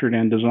manufactured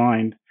and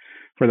designed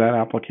for that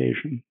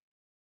application.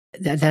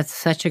 That's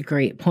such a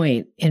great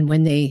point. And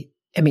when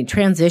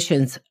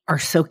transitions are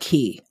so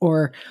key,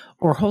 or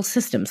whole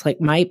systems. Like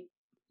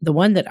the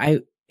one that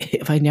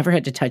if I never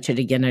had to touch it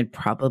again, I'd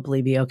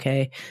probably be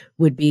okay,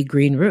 would be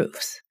green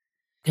roofs.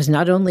 Because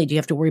not only do you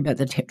have to worry about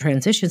the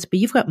transitions, but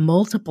you've got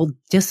multiple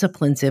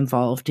disciplines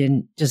involved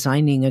in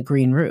designing a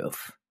green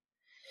roof.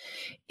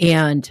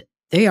 And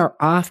they are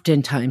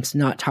oftentimes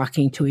not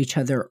talking to each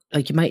other.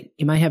 Like you might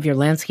have your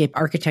landscape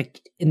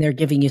architect in there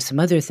giving you some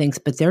other things,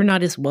 but they're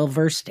not as well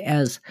versed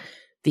as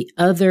the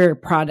other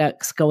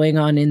products going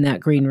on in that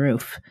green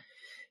roof.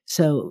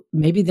 So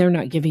maybe they're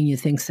not giving you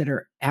things that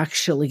are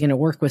actually going to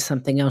work with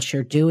something else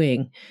you're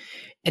doing.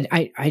 And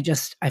I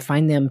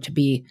find them to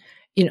be,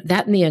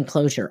 that and the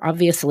enclosure.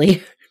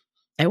 Obviously,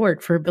 I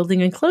work for a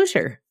building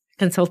enclosure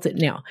consultant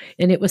now.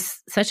 And it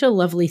was such a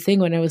lovely thing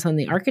when I was on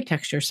the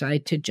architecture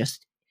side to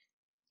just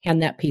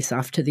hand that piece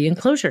off to the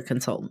enclosure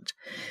consultant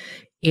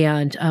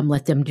and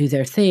let them do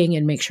their thing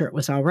and make sure it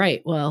was all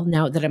right. Well,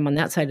 now that I'm on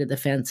that side of the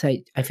fence,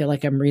 I feel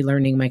like I'm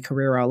relearning my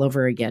career all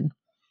over again.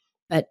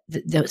 But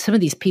some of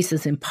these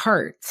pieces and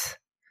parts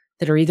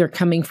that are either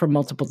coming from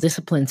multiple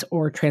disciplines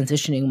or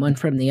transitioning one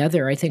from the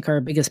other, I think are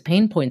our biggest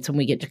pain points when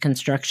we get to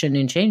construction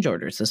and change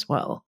orders as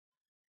well.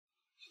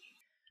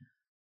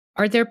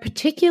 Are there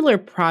particular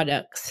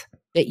products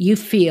that you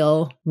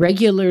feel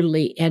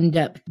regularly end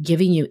up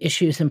giving you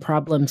issues and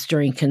problems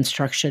during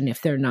construction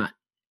if they're not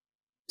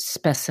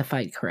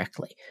specified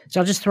correctly? So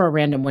I'll just throw a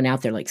random one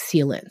out there, like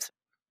sealants.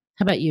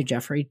 How about you,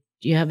 Jeffrey?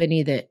 Do you have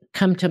any that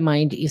come to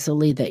mind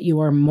easily that you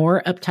are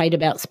more uptight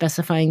about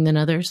specifying than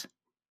others?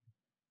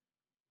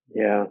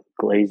 Yeah,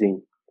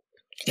 glazing.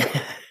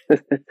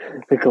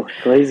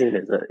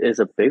 Glazing is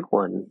a big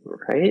one,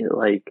 right?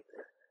 Like,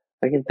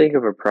 I can think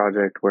of a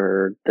project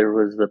where there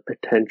was the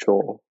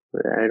potential,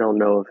 I don't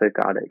know if it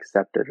got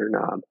accepted or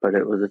not, but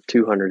it was a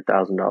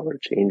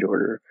 $200,000 change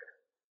order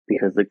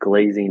because the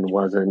glazing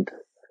wasn't,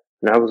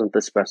 and I wasn't the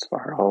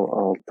specifier,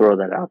 I'll throw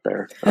that out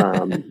there.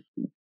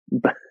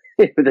 But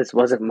this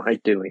wasn't my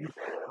doing,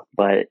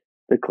 but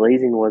the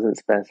glazing wasn't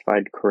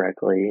specified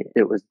correctly.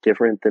 It was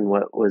different than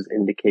what was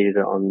indicated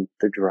on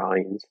the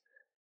drawings.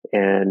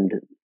 And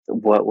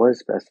what was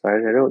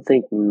specified, I don't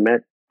think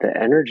met the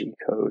energy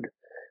code.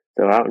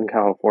 So out in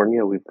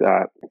California, we've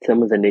got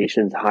some of the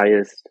nation's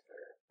highest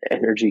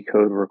energy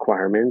code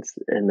requirements,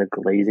 and the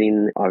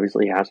glazing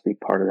obviously has to be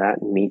part of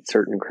that and meet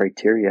certain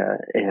criteria.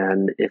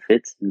 And if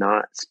it's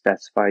not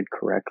specified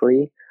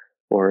correctly,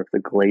 or if the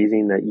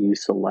glazing that you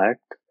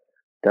select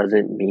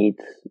doesn't meet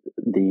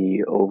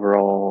the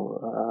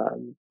overall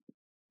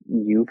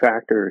U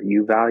factor,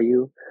 U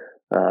value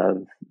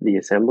of the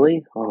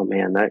assembly, oh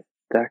man,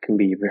 that can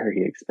be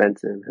very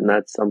expensive. And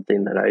that's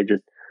something that I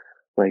just,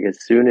 like,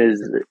 as soon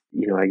as,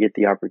 I get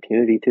the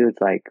opportunity to, it's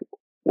like,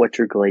 what's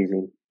your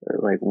glazing?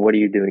 Like, what are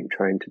you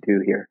trying to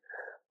do here?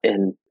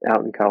 And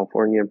out in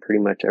California,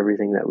 pretty much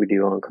everything that we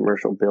do on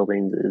commercial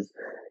buildings is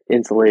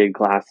insulated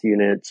glass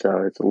units.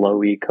 So it's a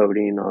low E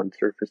coating on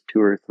surface 2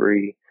 or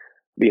 3.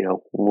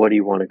 What do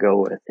you want to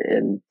go with?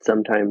 And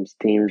sometimes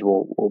teams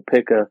will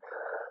pick a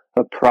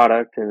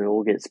product and it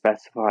will get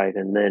specified,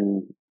 and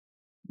then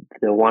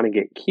they'll want to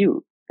get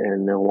cute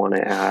and they'll want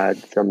to add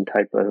some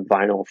type of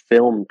vinyl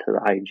film to the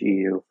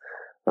IGU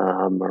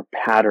or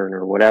pattern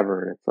or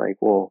whatever. And it's like,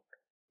 well,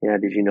 yeah,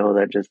 did you know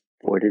that just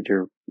voided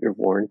your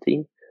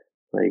warranty?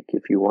 Like,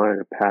 if you wanted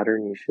a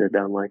pattern, you should have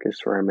done like a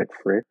ceramic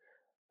frit.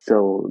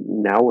 So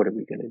now what are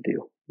we going to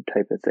do?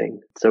 Type of thing.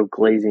 So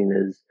glazing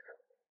is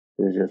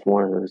just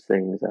one of those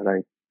things that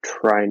I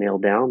try nail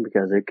down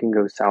because it can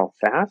go south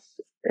fast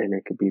and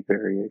it could be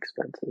very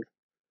expensive.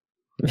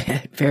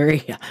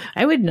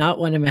 I would not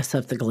want to mess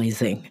up the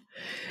glazing.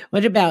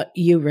 What about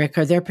you, Rick?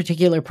 Are there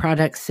particular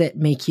products that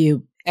make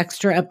you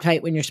extra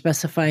uptight when you're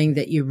specifying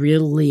that you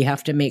really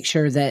have to make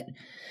sure that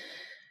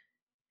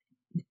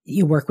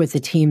you work with the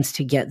teams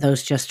to get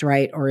those just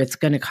right, or it's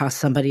going to cost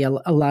somebody a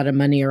lot of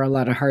money or a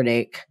lot of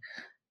heartache?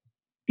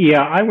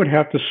 Yeah, I would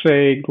have to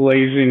say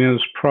glazing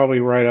is probably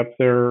right up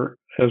there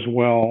as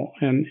well.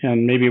 And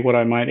maybe what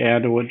I might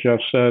add to what Jeff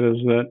said is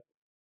that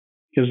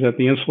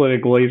the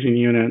insulated glazing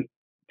unit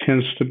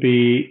tends to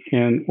be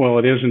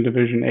it is in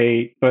Division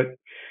 8, but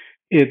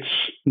it's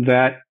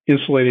that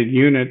insulated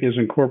unit is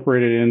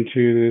incorporated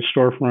into the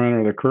storefront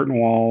or the curtain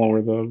wall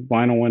or the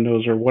vinyl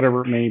windows or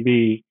whatever it may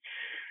be.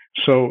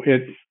 So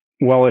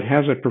while it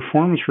has a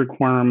performance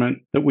requirement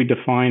that we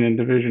define in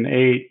Division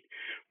 8,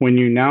 when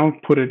you now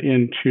put it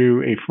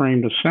into a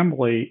framed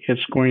assembly,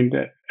 it's going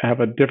to have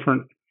a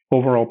different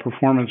overall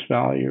performance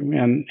value.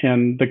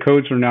 And the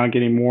codes are now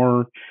getting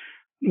more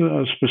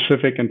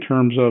specific in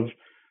terms of,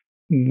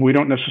 we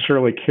don't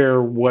necessarily care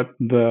what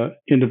the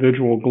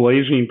individual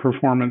glazing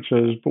performance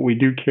is, but we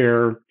do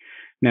care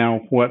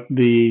now what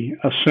the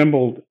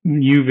assembled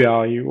U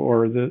value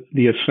or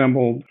the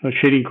assembled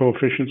shading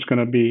coefficient is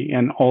going to be,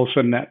 and all of a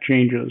sudden that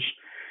changes.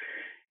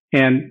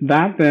 And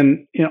that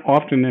then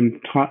often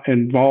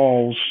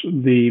involves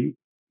the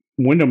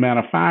window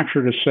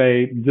manufacturer to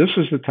say, this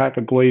is the type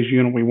of glaze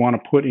unit we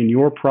want to put in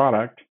your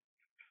product.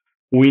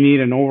 We need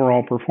an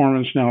overall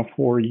performance now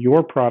for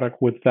your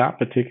product with that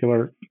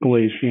particular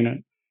glaze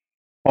unit.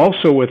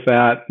 Also with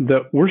that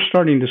we're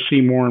starting to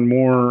see more and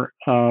more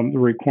the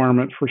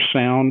requirement for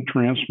sound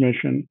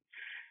transmission.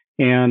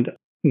 And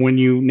when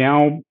you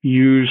now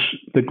use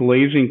the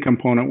glazing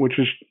component, which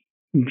is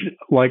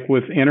like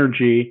with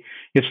energy,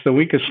 it's the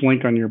weakest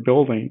link on your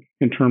building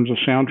in terms of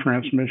sound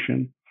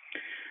transmission.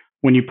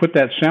 When you put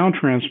that sound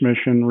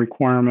transmission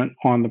requirement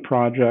on the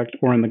project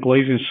or in the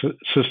glazing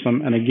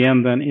system, and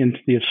again then into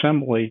the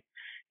assembly,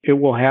 it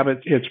will have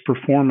its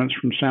performance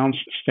from sound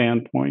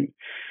standpoint.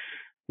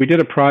 We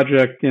did a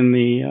project in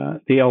the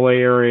LA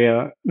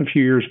area a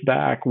few years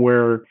back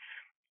where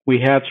we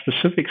had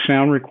specific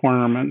sound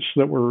requirements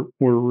that were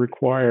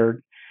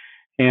required,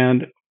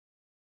 and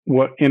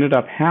what ended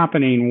up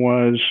happening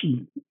was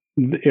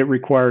it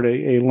required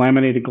a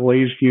laminated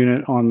glazed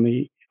unit on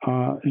the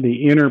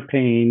inner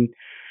pane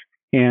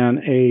and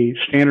a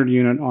standard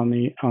unit on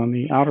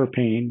the outer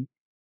pane.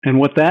 And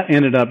what that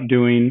ended up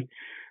doing,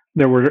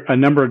 there were a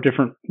number of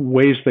different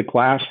ways the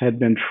glass had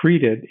been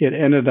treated. It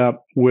ended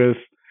up with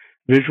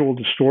visual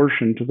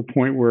distortion to the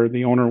point where it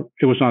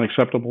was not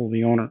acceptable to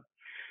the owner.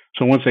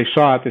 So once they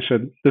saw it, they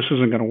said, this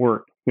isn't going to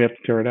work. We have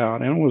to tear it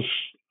out. And it was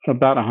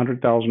about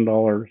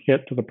 $100,000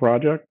 hit to the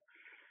project,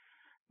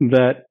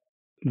 that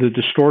the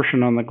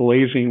distortion on the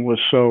glazing was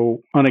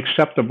so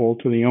unacceptable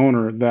to the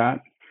owner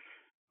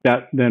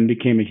that then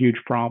became a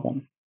huge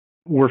problem.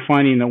 We're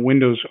finding that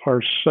windows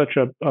are such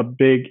a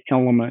big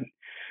element.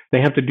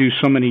 They have to do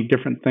so many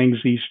different things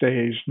these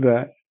days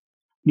that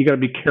you got to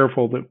be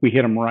careful that we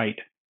hit them right,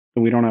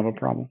 that we don't have a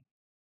problem.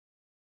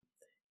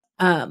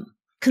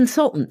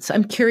 Consultants,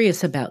 I'm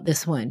curious about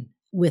this one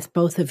with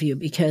both of you,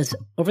 because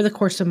over the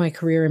course of my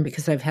career and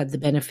because I've had the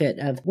benefit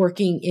of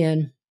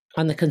working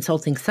on the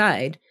consulting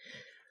side,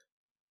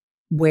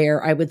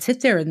 where I would sit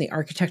there and the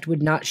architect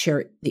would not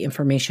share the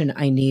information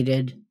I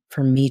needed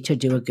for me to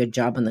do a good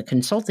job on the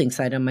consulting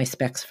side on my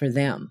specs for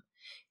them.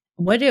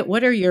 What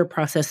are your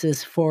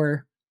processes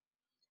for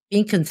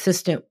being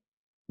consistent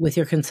with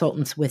your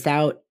consultants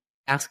without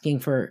asking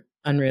for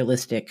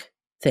unrealistic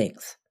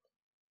things?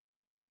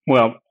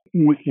 Well,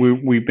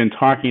 we've been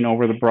talking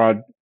over the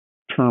broad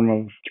term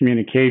of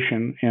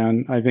communication,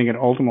 and I think it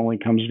ultimately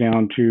comes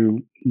down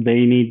to they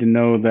need to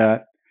know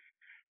that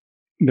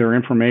their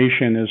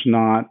information is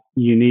not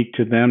unique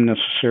to them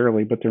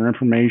necessarily, but their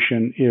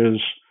information is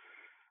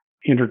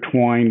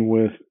intertwined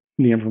with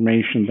the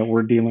information that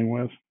we're dealing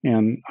with.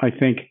 And I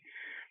think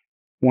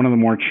one of the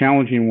more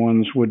challenging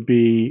ones would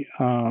be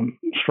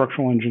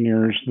structural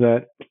engineers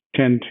that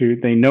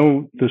they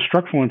know the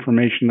structural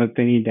information that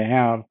they need to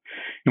have,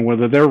 and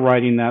whether they're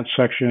writing that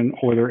section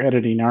or they're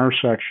editing our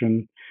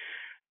section,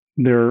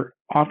 there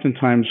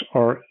oftentimes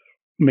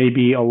may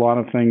be a lot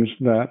of things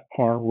that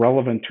are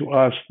relevant to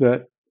us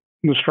that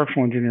the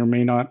structural engineer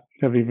may not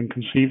have even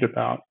conceived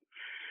about.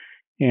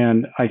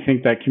 And I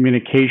think that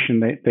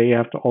communication, they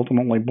have to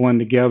ultimately blend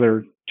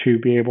together to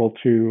be able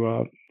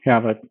to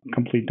have a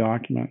complete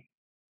document.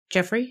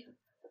 Jeffrey?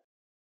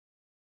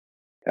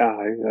 Yeah,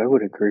 I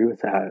would agree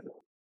with that.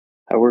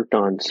 I worked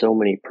on so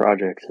many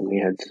projects and we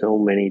had so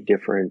many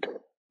different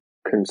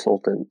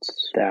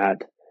consultants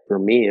that for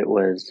me it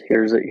was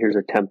here's a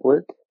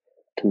template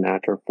to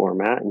match our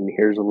format, and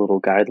here's a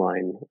little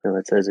guideline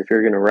that says if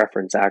you're going to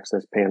reference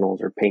access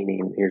panels or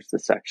painting, here's the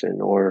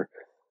section, or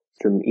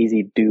some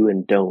easy do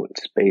and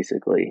don'ts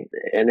basically.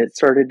 And it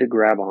started to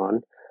grab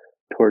on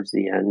towards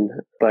the end,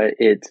 but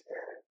it's,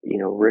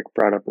 Rick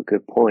brought up a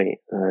good point,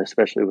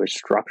 especially with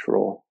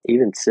structural,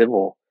 even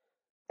civil.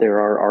 There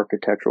are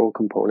architectural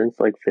components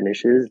like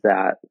finishes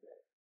that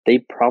they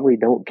probably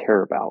don't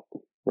care about,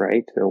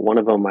 right? So one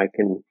of them I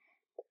can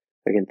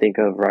think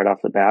of right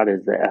off the bat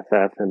is the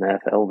FF and the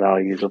FL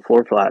values of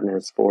floor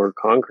flatness for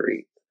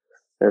concrete.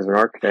 As an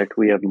architect,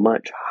 we have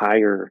much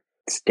higher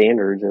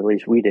standards, at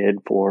least we did,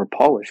 for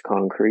polished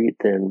concrete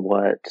than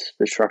what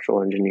the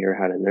structural engineer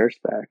had in their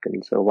spec.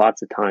 And so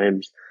lots of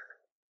times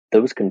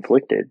those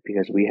conflicted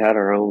because we had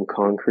our own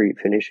concrete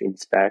finishing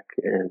spec,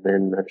 and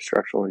then the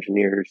structural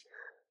engineers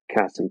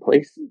cast in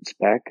place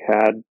spec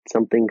had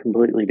something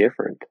completely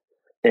different.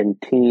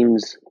 And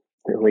teams,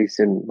 at least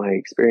in my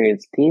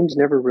experience, teams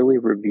never really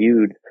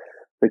reviewed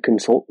the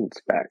consultant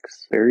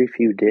specs. Very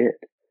few did.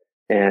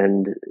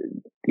 And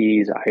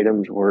these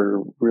items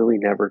were really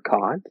never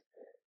caught.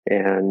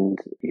 And,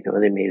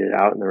 they made it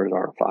out and there was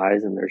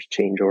RFIs and there's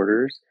change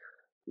orders.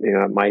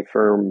 At my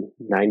firm,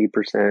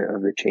 90%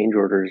 of the change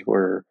orders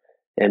were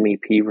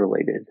MEP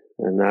related.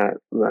 And that,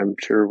 I'm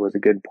sure, was a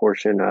good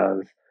portion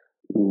of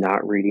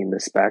not reading the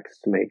specs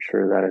to make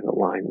sure that it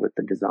aligned with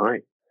the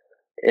design.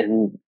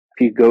 And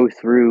if you go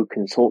through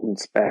consultant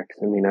specs,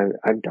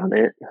 I've done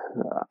it.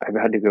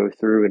 I've had to go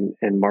through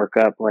and mark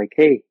up like,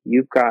 hey,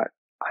 you've got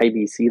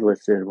IBC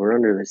listed. We're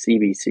under the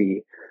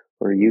CBC.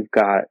 Or you've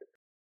got,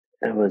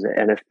 it was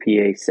an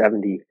NFPA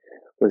 70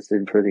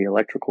 listed for the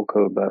electrical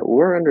code, but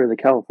we're under the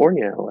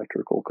California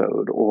electrical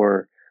code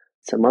or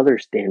some other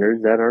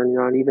standards that are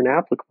not even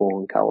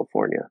applicable in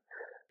California.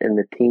 And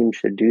the team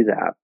should do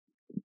that.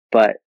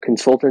 But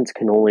consultants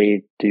can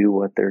only do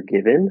what they're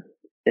given.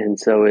 And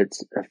so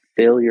it's a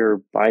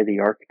failure by the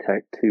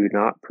architect to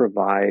not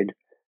provide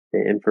the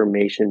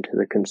information to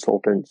the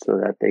consultant so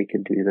that they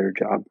could do their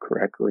job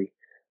correctly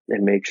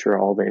and make sure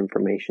all the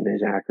information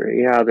is accurate.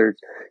 Yeah,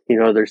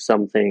 there's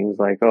some things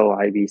like,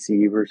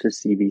 IBC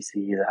versus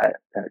CBC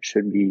that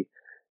should be,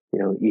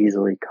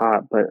 easily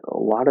caught. But a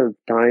lot of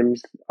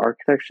times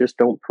architects just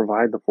don't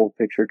provide the full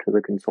picture to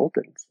the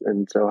consultants.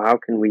 And so how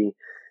can we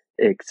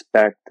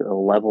expect a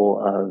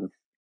level of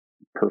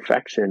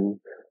perfection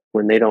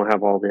when they don't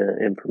have all the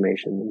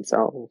information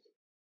themselves?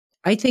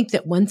 I think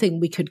that one thing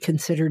we could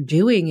consider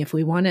doing if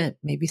we want to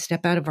maybe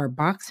step out of our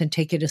box and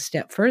take it a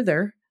step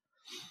further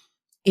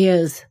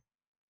is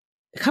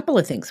a couple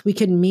of things. We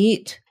can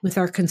meet with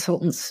our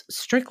consultants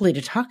strictly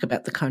to talk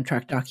about the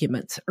contract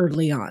documents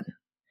early on.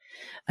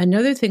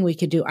 Another thing we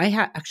could do, I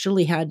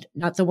actually had,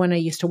 not the one I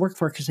used to work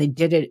for because I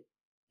did it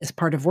as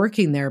part of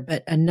working there,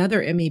 but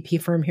another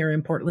MEP firm here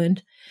in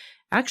Portland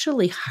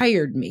actually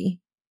hired me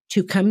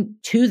to come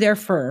to their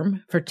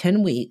firm for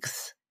 10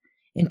 weeks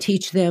and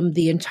teach them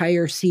the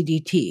entire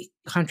CDT,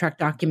 Contract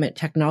Document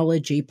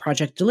Technology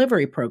Project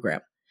Delivery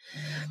Program.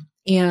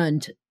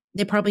 And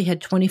they probably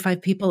had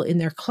 25 people in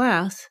their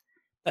class,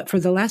 but for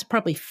the last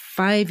probably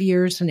 5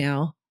 years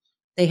now,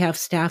 they have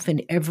staff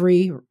in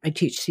I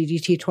teach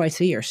CDT twice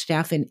a year,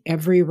 staff in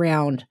every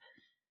round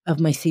of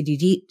my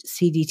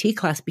CDT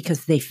class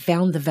because they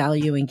found the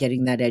value in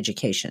getting that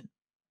education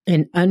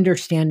and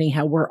understanding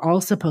how we're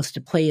all supposed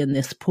to play in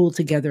this pool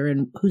together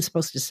and who's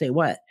supposed to say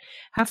what.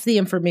 Half the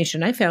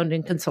information I found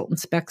in consultant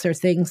specs are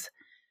things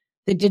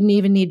that didn't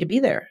even need to be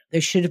there. They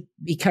should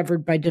be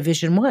covered by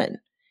Division 1,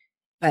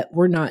 but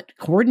we're not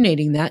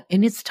coordinating that.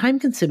 And it's time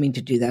consuming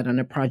to do that on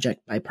a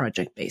project by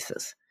project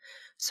basis.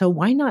 So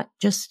why not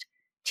just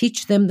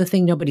teach them the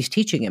thing nobody's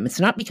teaching them? It's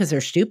not because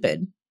they're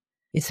stupid.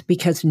 It's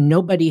because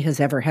nobody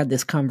has ever had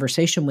this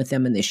conversation with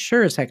them and they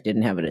sure as heck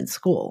didn't have it in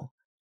school.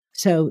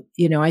 So,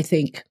 I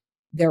think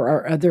there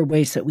are other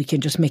ways that we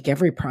can just make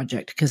every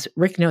project, because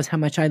Rick knows how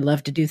much I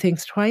love to do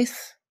things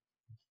twice,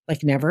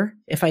 like never,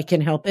 if I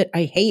can help it.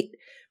 I hate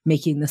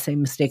making the same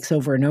mistakes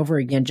over and over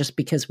again just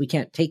because we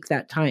can't take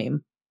that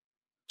time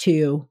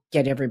to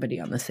get everybody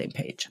on the same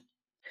page.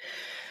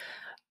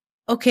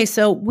 Okay,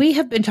 so we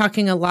have been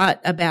talking a lot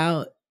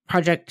about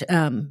project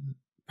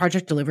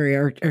delivery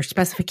or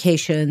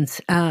specifications,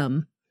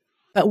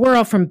 but we're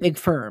all from big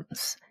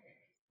firms.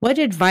 What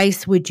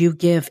advice would you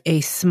give a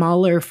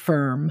smaller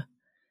firm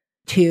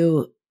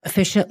to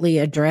efficiently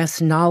address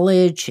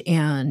knowledge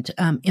and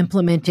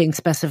implementing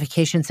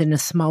specifications in a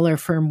smaller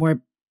firm where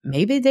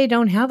maybe they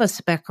don't have a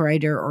spec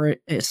writer or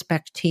a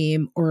spec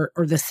team or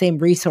the same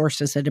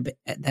resources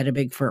that a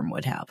big firm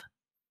would have?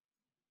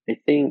 I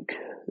think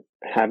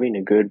having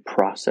a good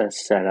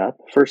process set up,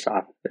 first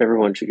off,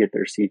 everyone should get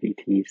their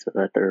CDT so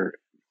that they're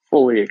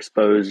fully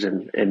exposed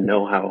and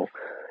know how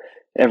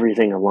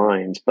everything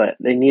aligns, but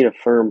they need a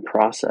firm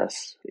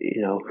process.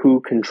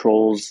 Who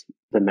controls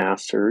the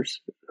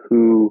masters,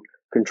 who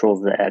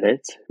controls the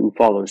edits, who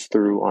follows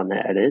through on the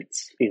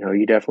edits.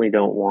 You definitely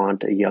don't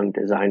want a young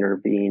designer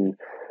being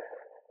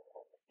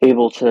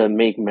able to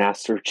make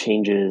master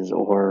changes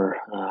or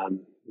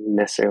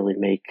necessarily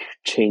make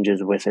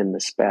changes within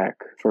the spec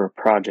for a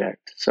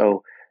project.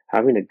 So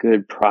having a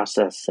good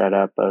process set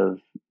up of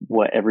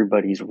what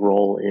everybody's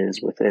role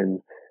is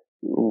within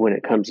when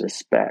it comes to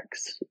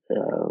specs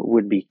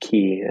would be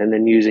key. And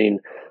then using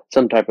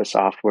some type of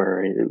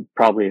software,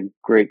 probably a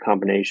great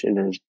combination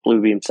is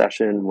Bluebeam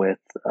Session with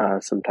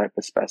some type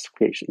of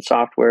specification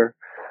software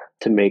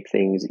to make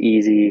things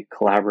easy,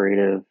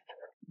 collaborative.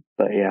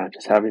 But yeah,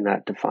 just having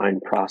that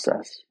defined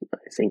process,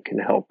 I think, can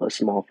help a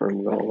small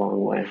firm go a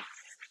long way.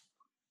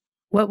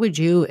 What would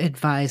you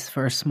advise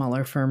for a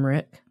smaller firm,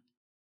 Rick?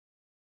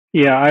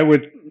 Yeah, I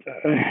would.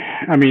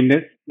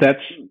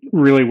 That's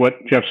really what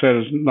Jeff said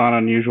is not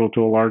unusual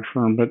to a large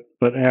firm,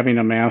 but having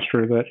a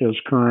master that is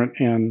current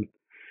and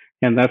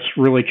that's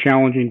really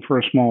challenging for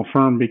a small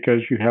firm because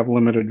you have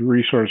limited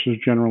resources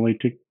generally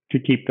to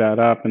keep that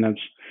up, and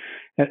that's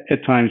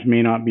at times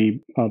may not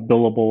be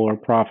billable or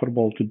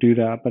profitable to do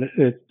that, but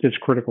it's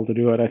critical to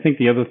do it. I think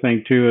the other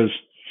thing too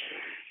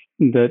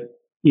is that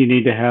you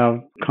need to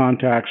have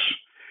contacts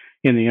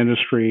in the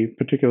industry,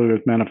 particularly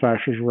with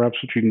manufacturers reps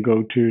that you can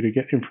go to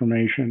get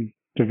information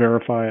to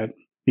verify it,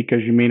 because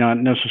you may not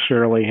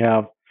necessarily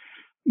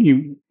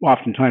you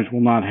oftentimes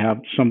will not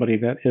have somebody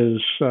that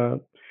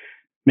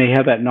may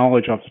have that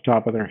knowledge off the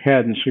top of their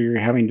head. And so you're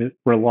having to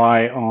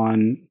rely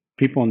on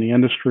people in the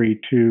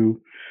industry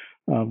to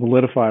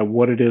validify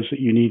what it is that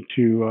you need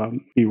to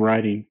be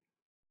writing.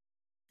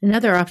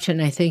 Another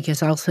option, I think,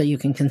 is also you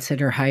can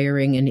consider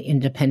hiring an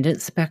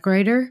independent spec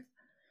writer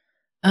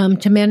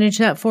to manage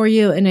that for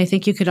you. And I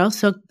think you could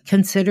also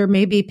consider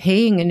maybe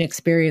paying an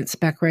experienced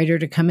spec writer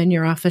to come in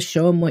your office,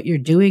 show them what you're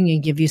doing,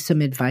 and give you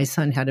some advice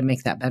on how to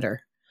make that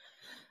better.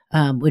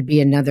 Would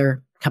be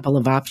another couple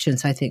of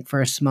options, I think,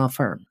 for a small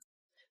firm.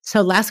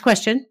 So last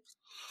question.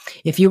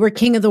 If you were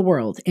king of the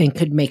world and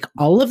could make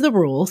all of the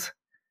rules,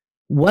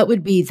 what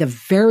would be the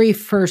very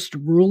first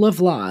rule of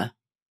law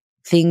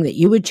thing that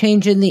you would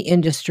change in the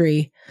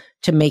industry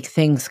to make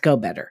things go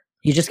better?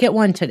 You just get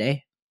one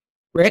today.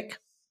 Rick?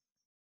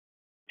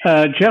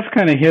 Jeff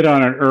kind of hit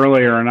on it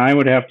earlier, and I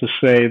would have to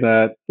say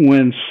that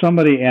when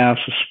somebody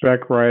asks a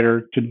spec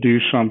writer to do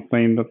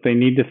something, that they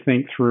need to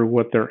think through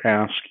what they're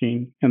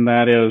asking, and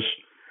that is,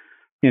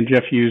 And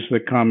Jeff used the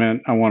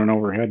comment, I want an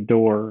overhead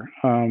door.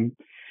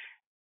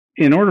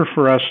 In order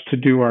for us to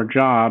do our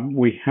job,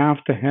 we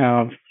have to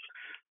have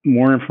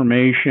more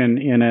information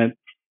in it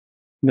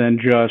than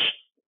just,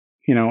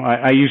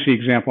 I use the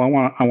example,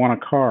 I want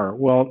a car.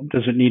 Well,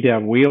 does it need to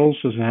have wheels?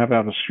 Does it have to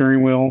have a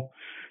steering wheel?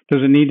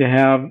 Does it need to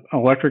have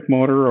electric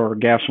motor or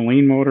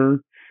gasoline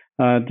motor?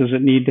 Does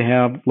it need to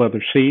have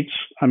leather seats?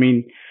 I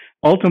mean,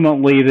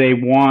 ultimately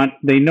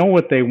they know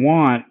what they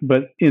want,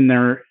 but in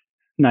their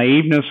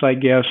naiveness, I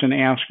guess, in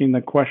asking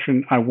the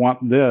question, I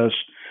want this,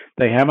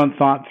 they haven't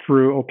thought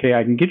through, okay,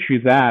 I can get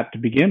you that to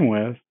begin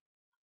with,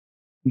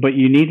 but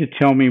you need to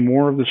tell me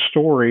more of the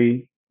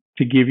story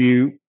to give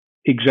you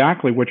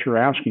exactly what you're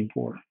asking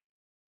for.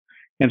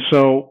 And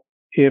so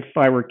if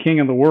I were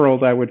king of the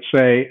world, I would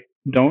say,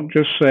 don't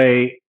just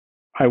say,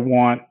 I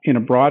want in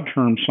a broad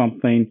term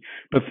something,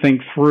 but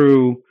think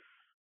through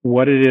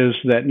what it is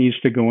that needs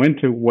to go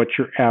into what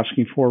you're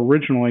asking for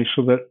originally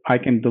so that I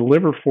can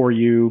deliver for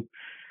you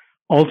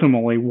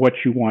ultimately what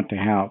you want to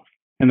have.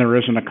 And there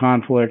isn't a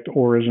conflict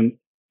or isn't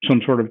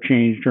some sort of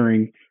change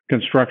during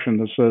construction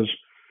that says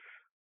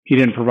he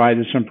didn't provide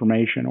this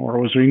information or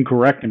it was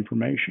incorrect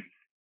information.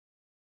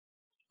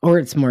 Or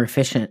it's more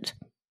efficient.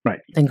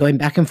 Right. Than going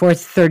back and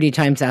forth 30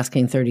 times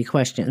asking 30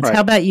 questions. Right.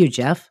 How about you,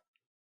 Jeff?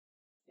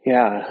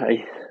 Yeah,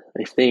 I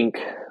think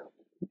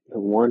the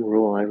one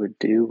rule I would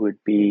do would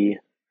be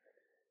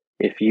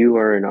if you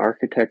are in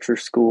architecture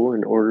school,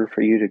 in order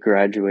for you to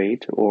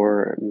graduate,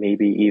 or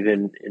maybe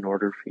even in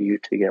order for you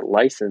to get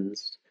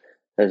licensed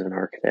as an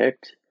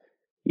architect,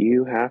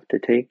 you have to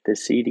take the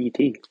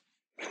CDT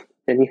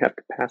and you have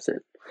to pass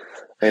it.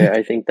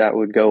 I think that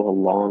would go a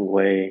long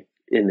way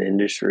in the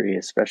industry,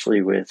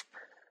 especially with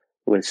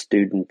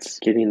students.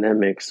 Getting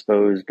them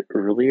exposed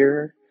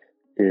earlier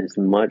is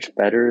much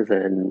better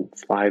than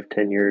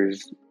 5-10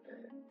 years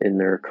in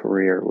their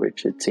career,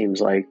 which it seems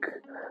like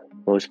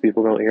most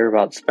people don't hear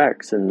about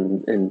specs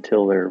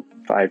until they're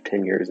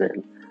 5-10 years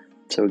in.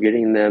 So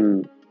getting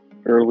them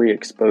early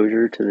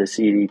exposure to the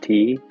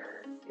CDT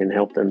can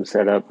help them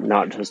set up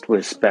not just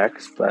with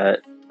specs,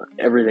 but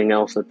everything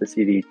else that the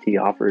CDT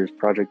offers,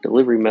 project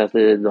delivery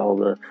methods, all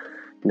the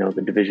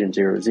the Division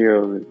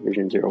 00, the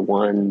Division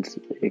 01s.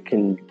 It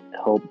can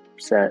help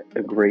set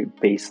a great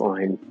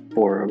baseline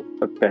for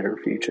a better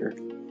future.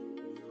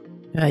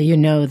 You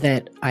know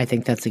that I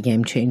think that's a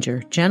game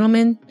changer.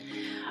 Gentlemen,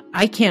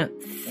 I can't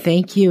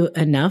thank you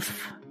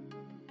enough.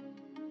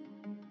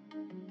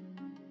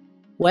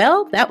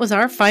 Well, that was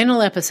our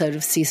final episode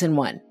of Season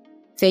 1.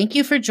 Thank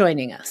you for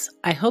joining us.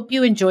 I hope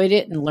you enjoyed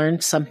it and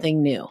learned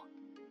something new.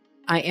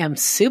 I am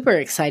super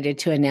excited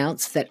to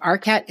announce that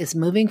ARCAT is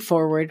moving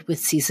forward with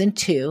Season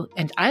 2,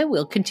 and I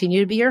will continue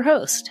to be your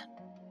host.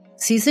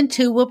 Season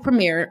 2 will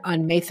premiere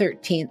on May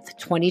 13th,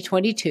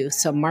 2022,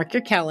 so mark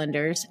your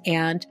calendars,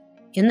 and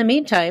in the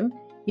meantime,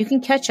 you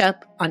can catch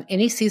up on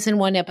any Season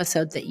 1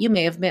 episode that you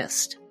may have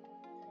missed.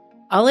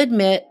 I'll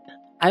admit,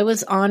 I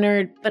was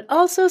honored, but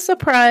also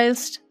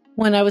surprised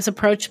when I was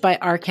approached by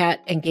ARCAT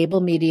and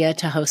Gable Media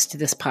to host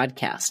this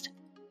podcast.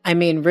 I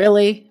mean,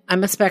 really,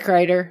 I'm a spec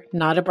writer,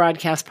 not a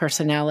broadcast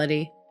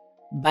personality,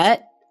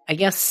 but I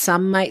guess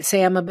some might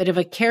say I'm a bit of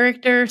a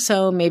character,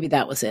 so maybe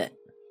that was it.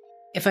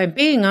 If I'm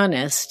being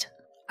honest,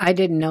 I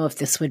didn't know if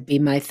this would be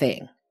my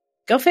thing.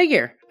 Go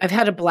figure. I've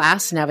had a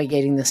blast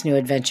navigating this new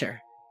adventure,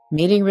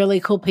 meeting really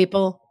cool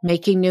people,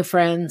 making new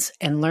friends,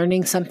 and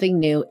learning something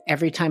new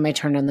every time I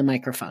turn on the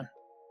microphone.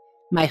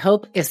 My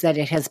hope is that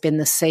it has been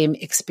the same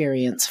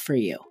experience for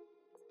you.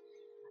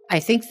 I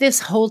think this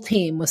whole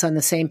team was on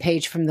the same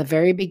page from the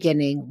very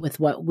beginning with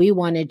what we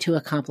wanted to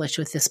accomplish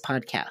with this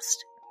podcast.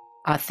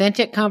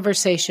 Authentic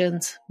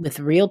conversations with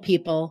real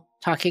people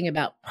talking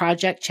about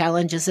project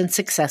challenges and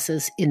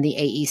successes in the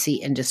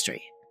AEC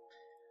industry.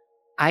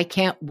 I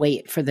can't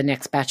wait for the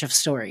next batch of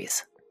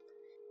stories.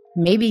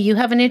 Maybe you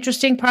have an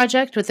interesting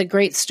project with a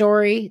great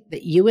story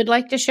that you would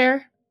like to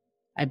share?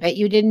 I bet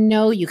you didn't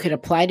know you could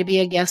apply to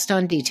be a guest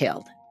on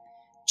Detailed.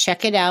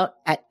 Check it out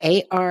at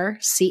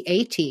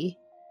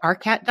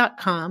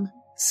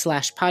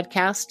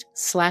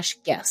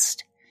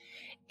arcat.com/podcast/guest.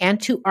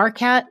 And to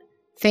ARCAT,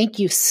 thank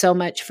you so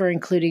much for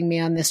including me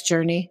on this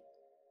journey.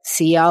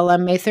 See y'all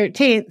on May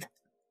 13th.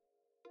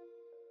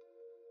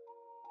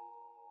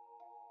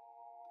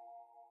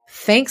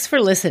 Thanks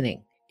for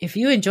listening. If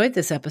you enjoyed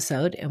this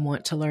episode and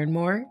want to learn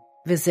more,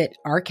 visit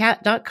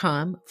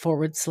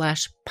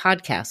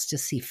arcat.com/podcast to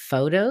see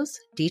photos,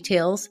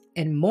 details,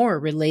 and more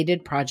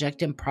related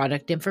project and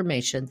product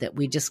information that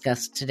we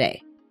discussed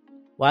today.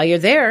 While you're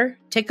there,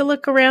 take a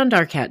look around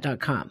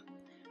arcat.com.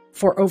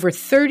 For over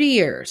 30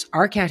 years,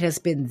 ARCAT has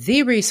been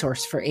the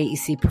resource for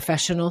AEC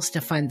professionals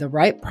to find the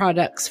right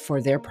products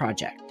for their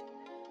project.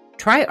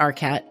 Try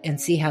ARCAT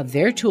and see how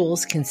their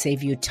tools can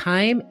save you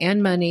time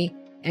and money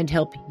and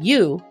help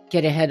you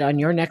get ahead on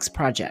your next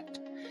project.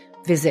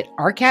 Visit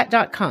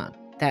arcat.com.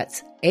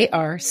 That's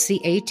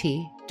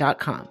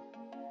ARCAT.com.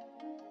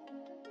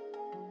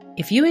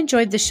 If you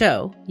enjoyed the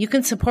show, you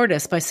can support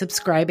us by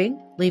subscribing,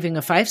 leaving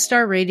a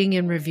 5-star rating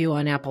and review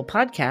on Apple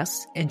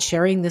Podcasts, and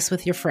sharing this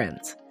with your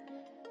friends.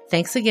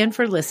 Thanks again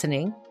for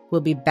listening.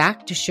 We'll be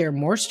back to share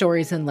more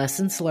stories and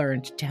lessons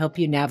learned to help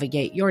you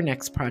navigate your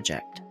next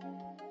project.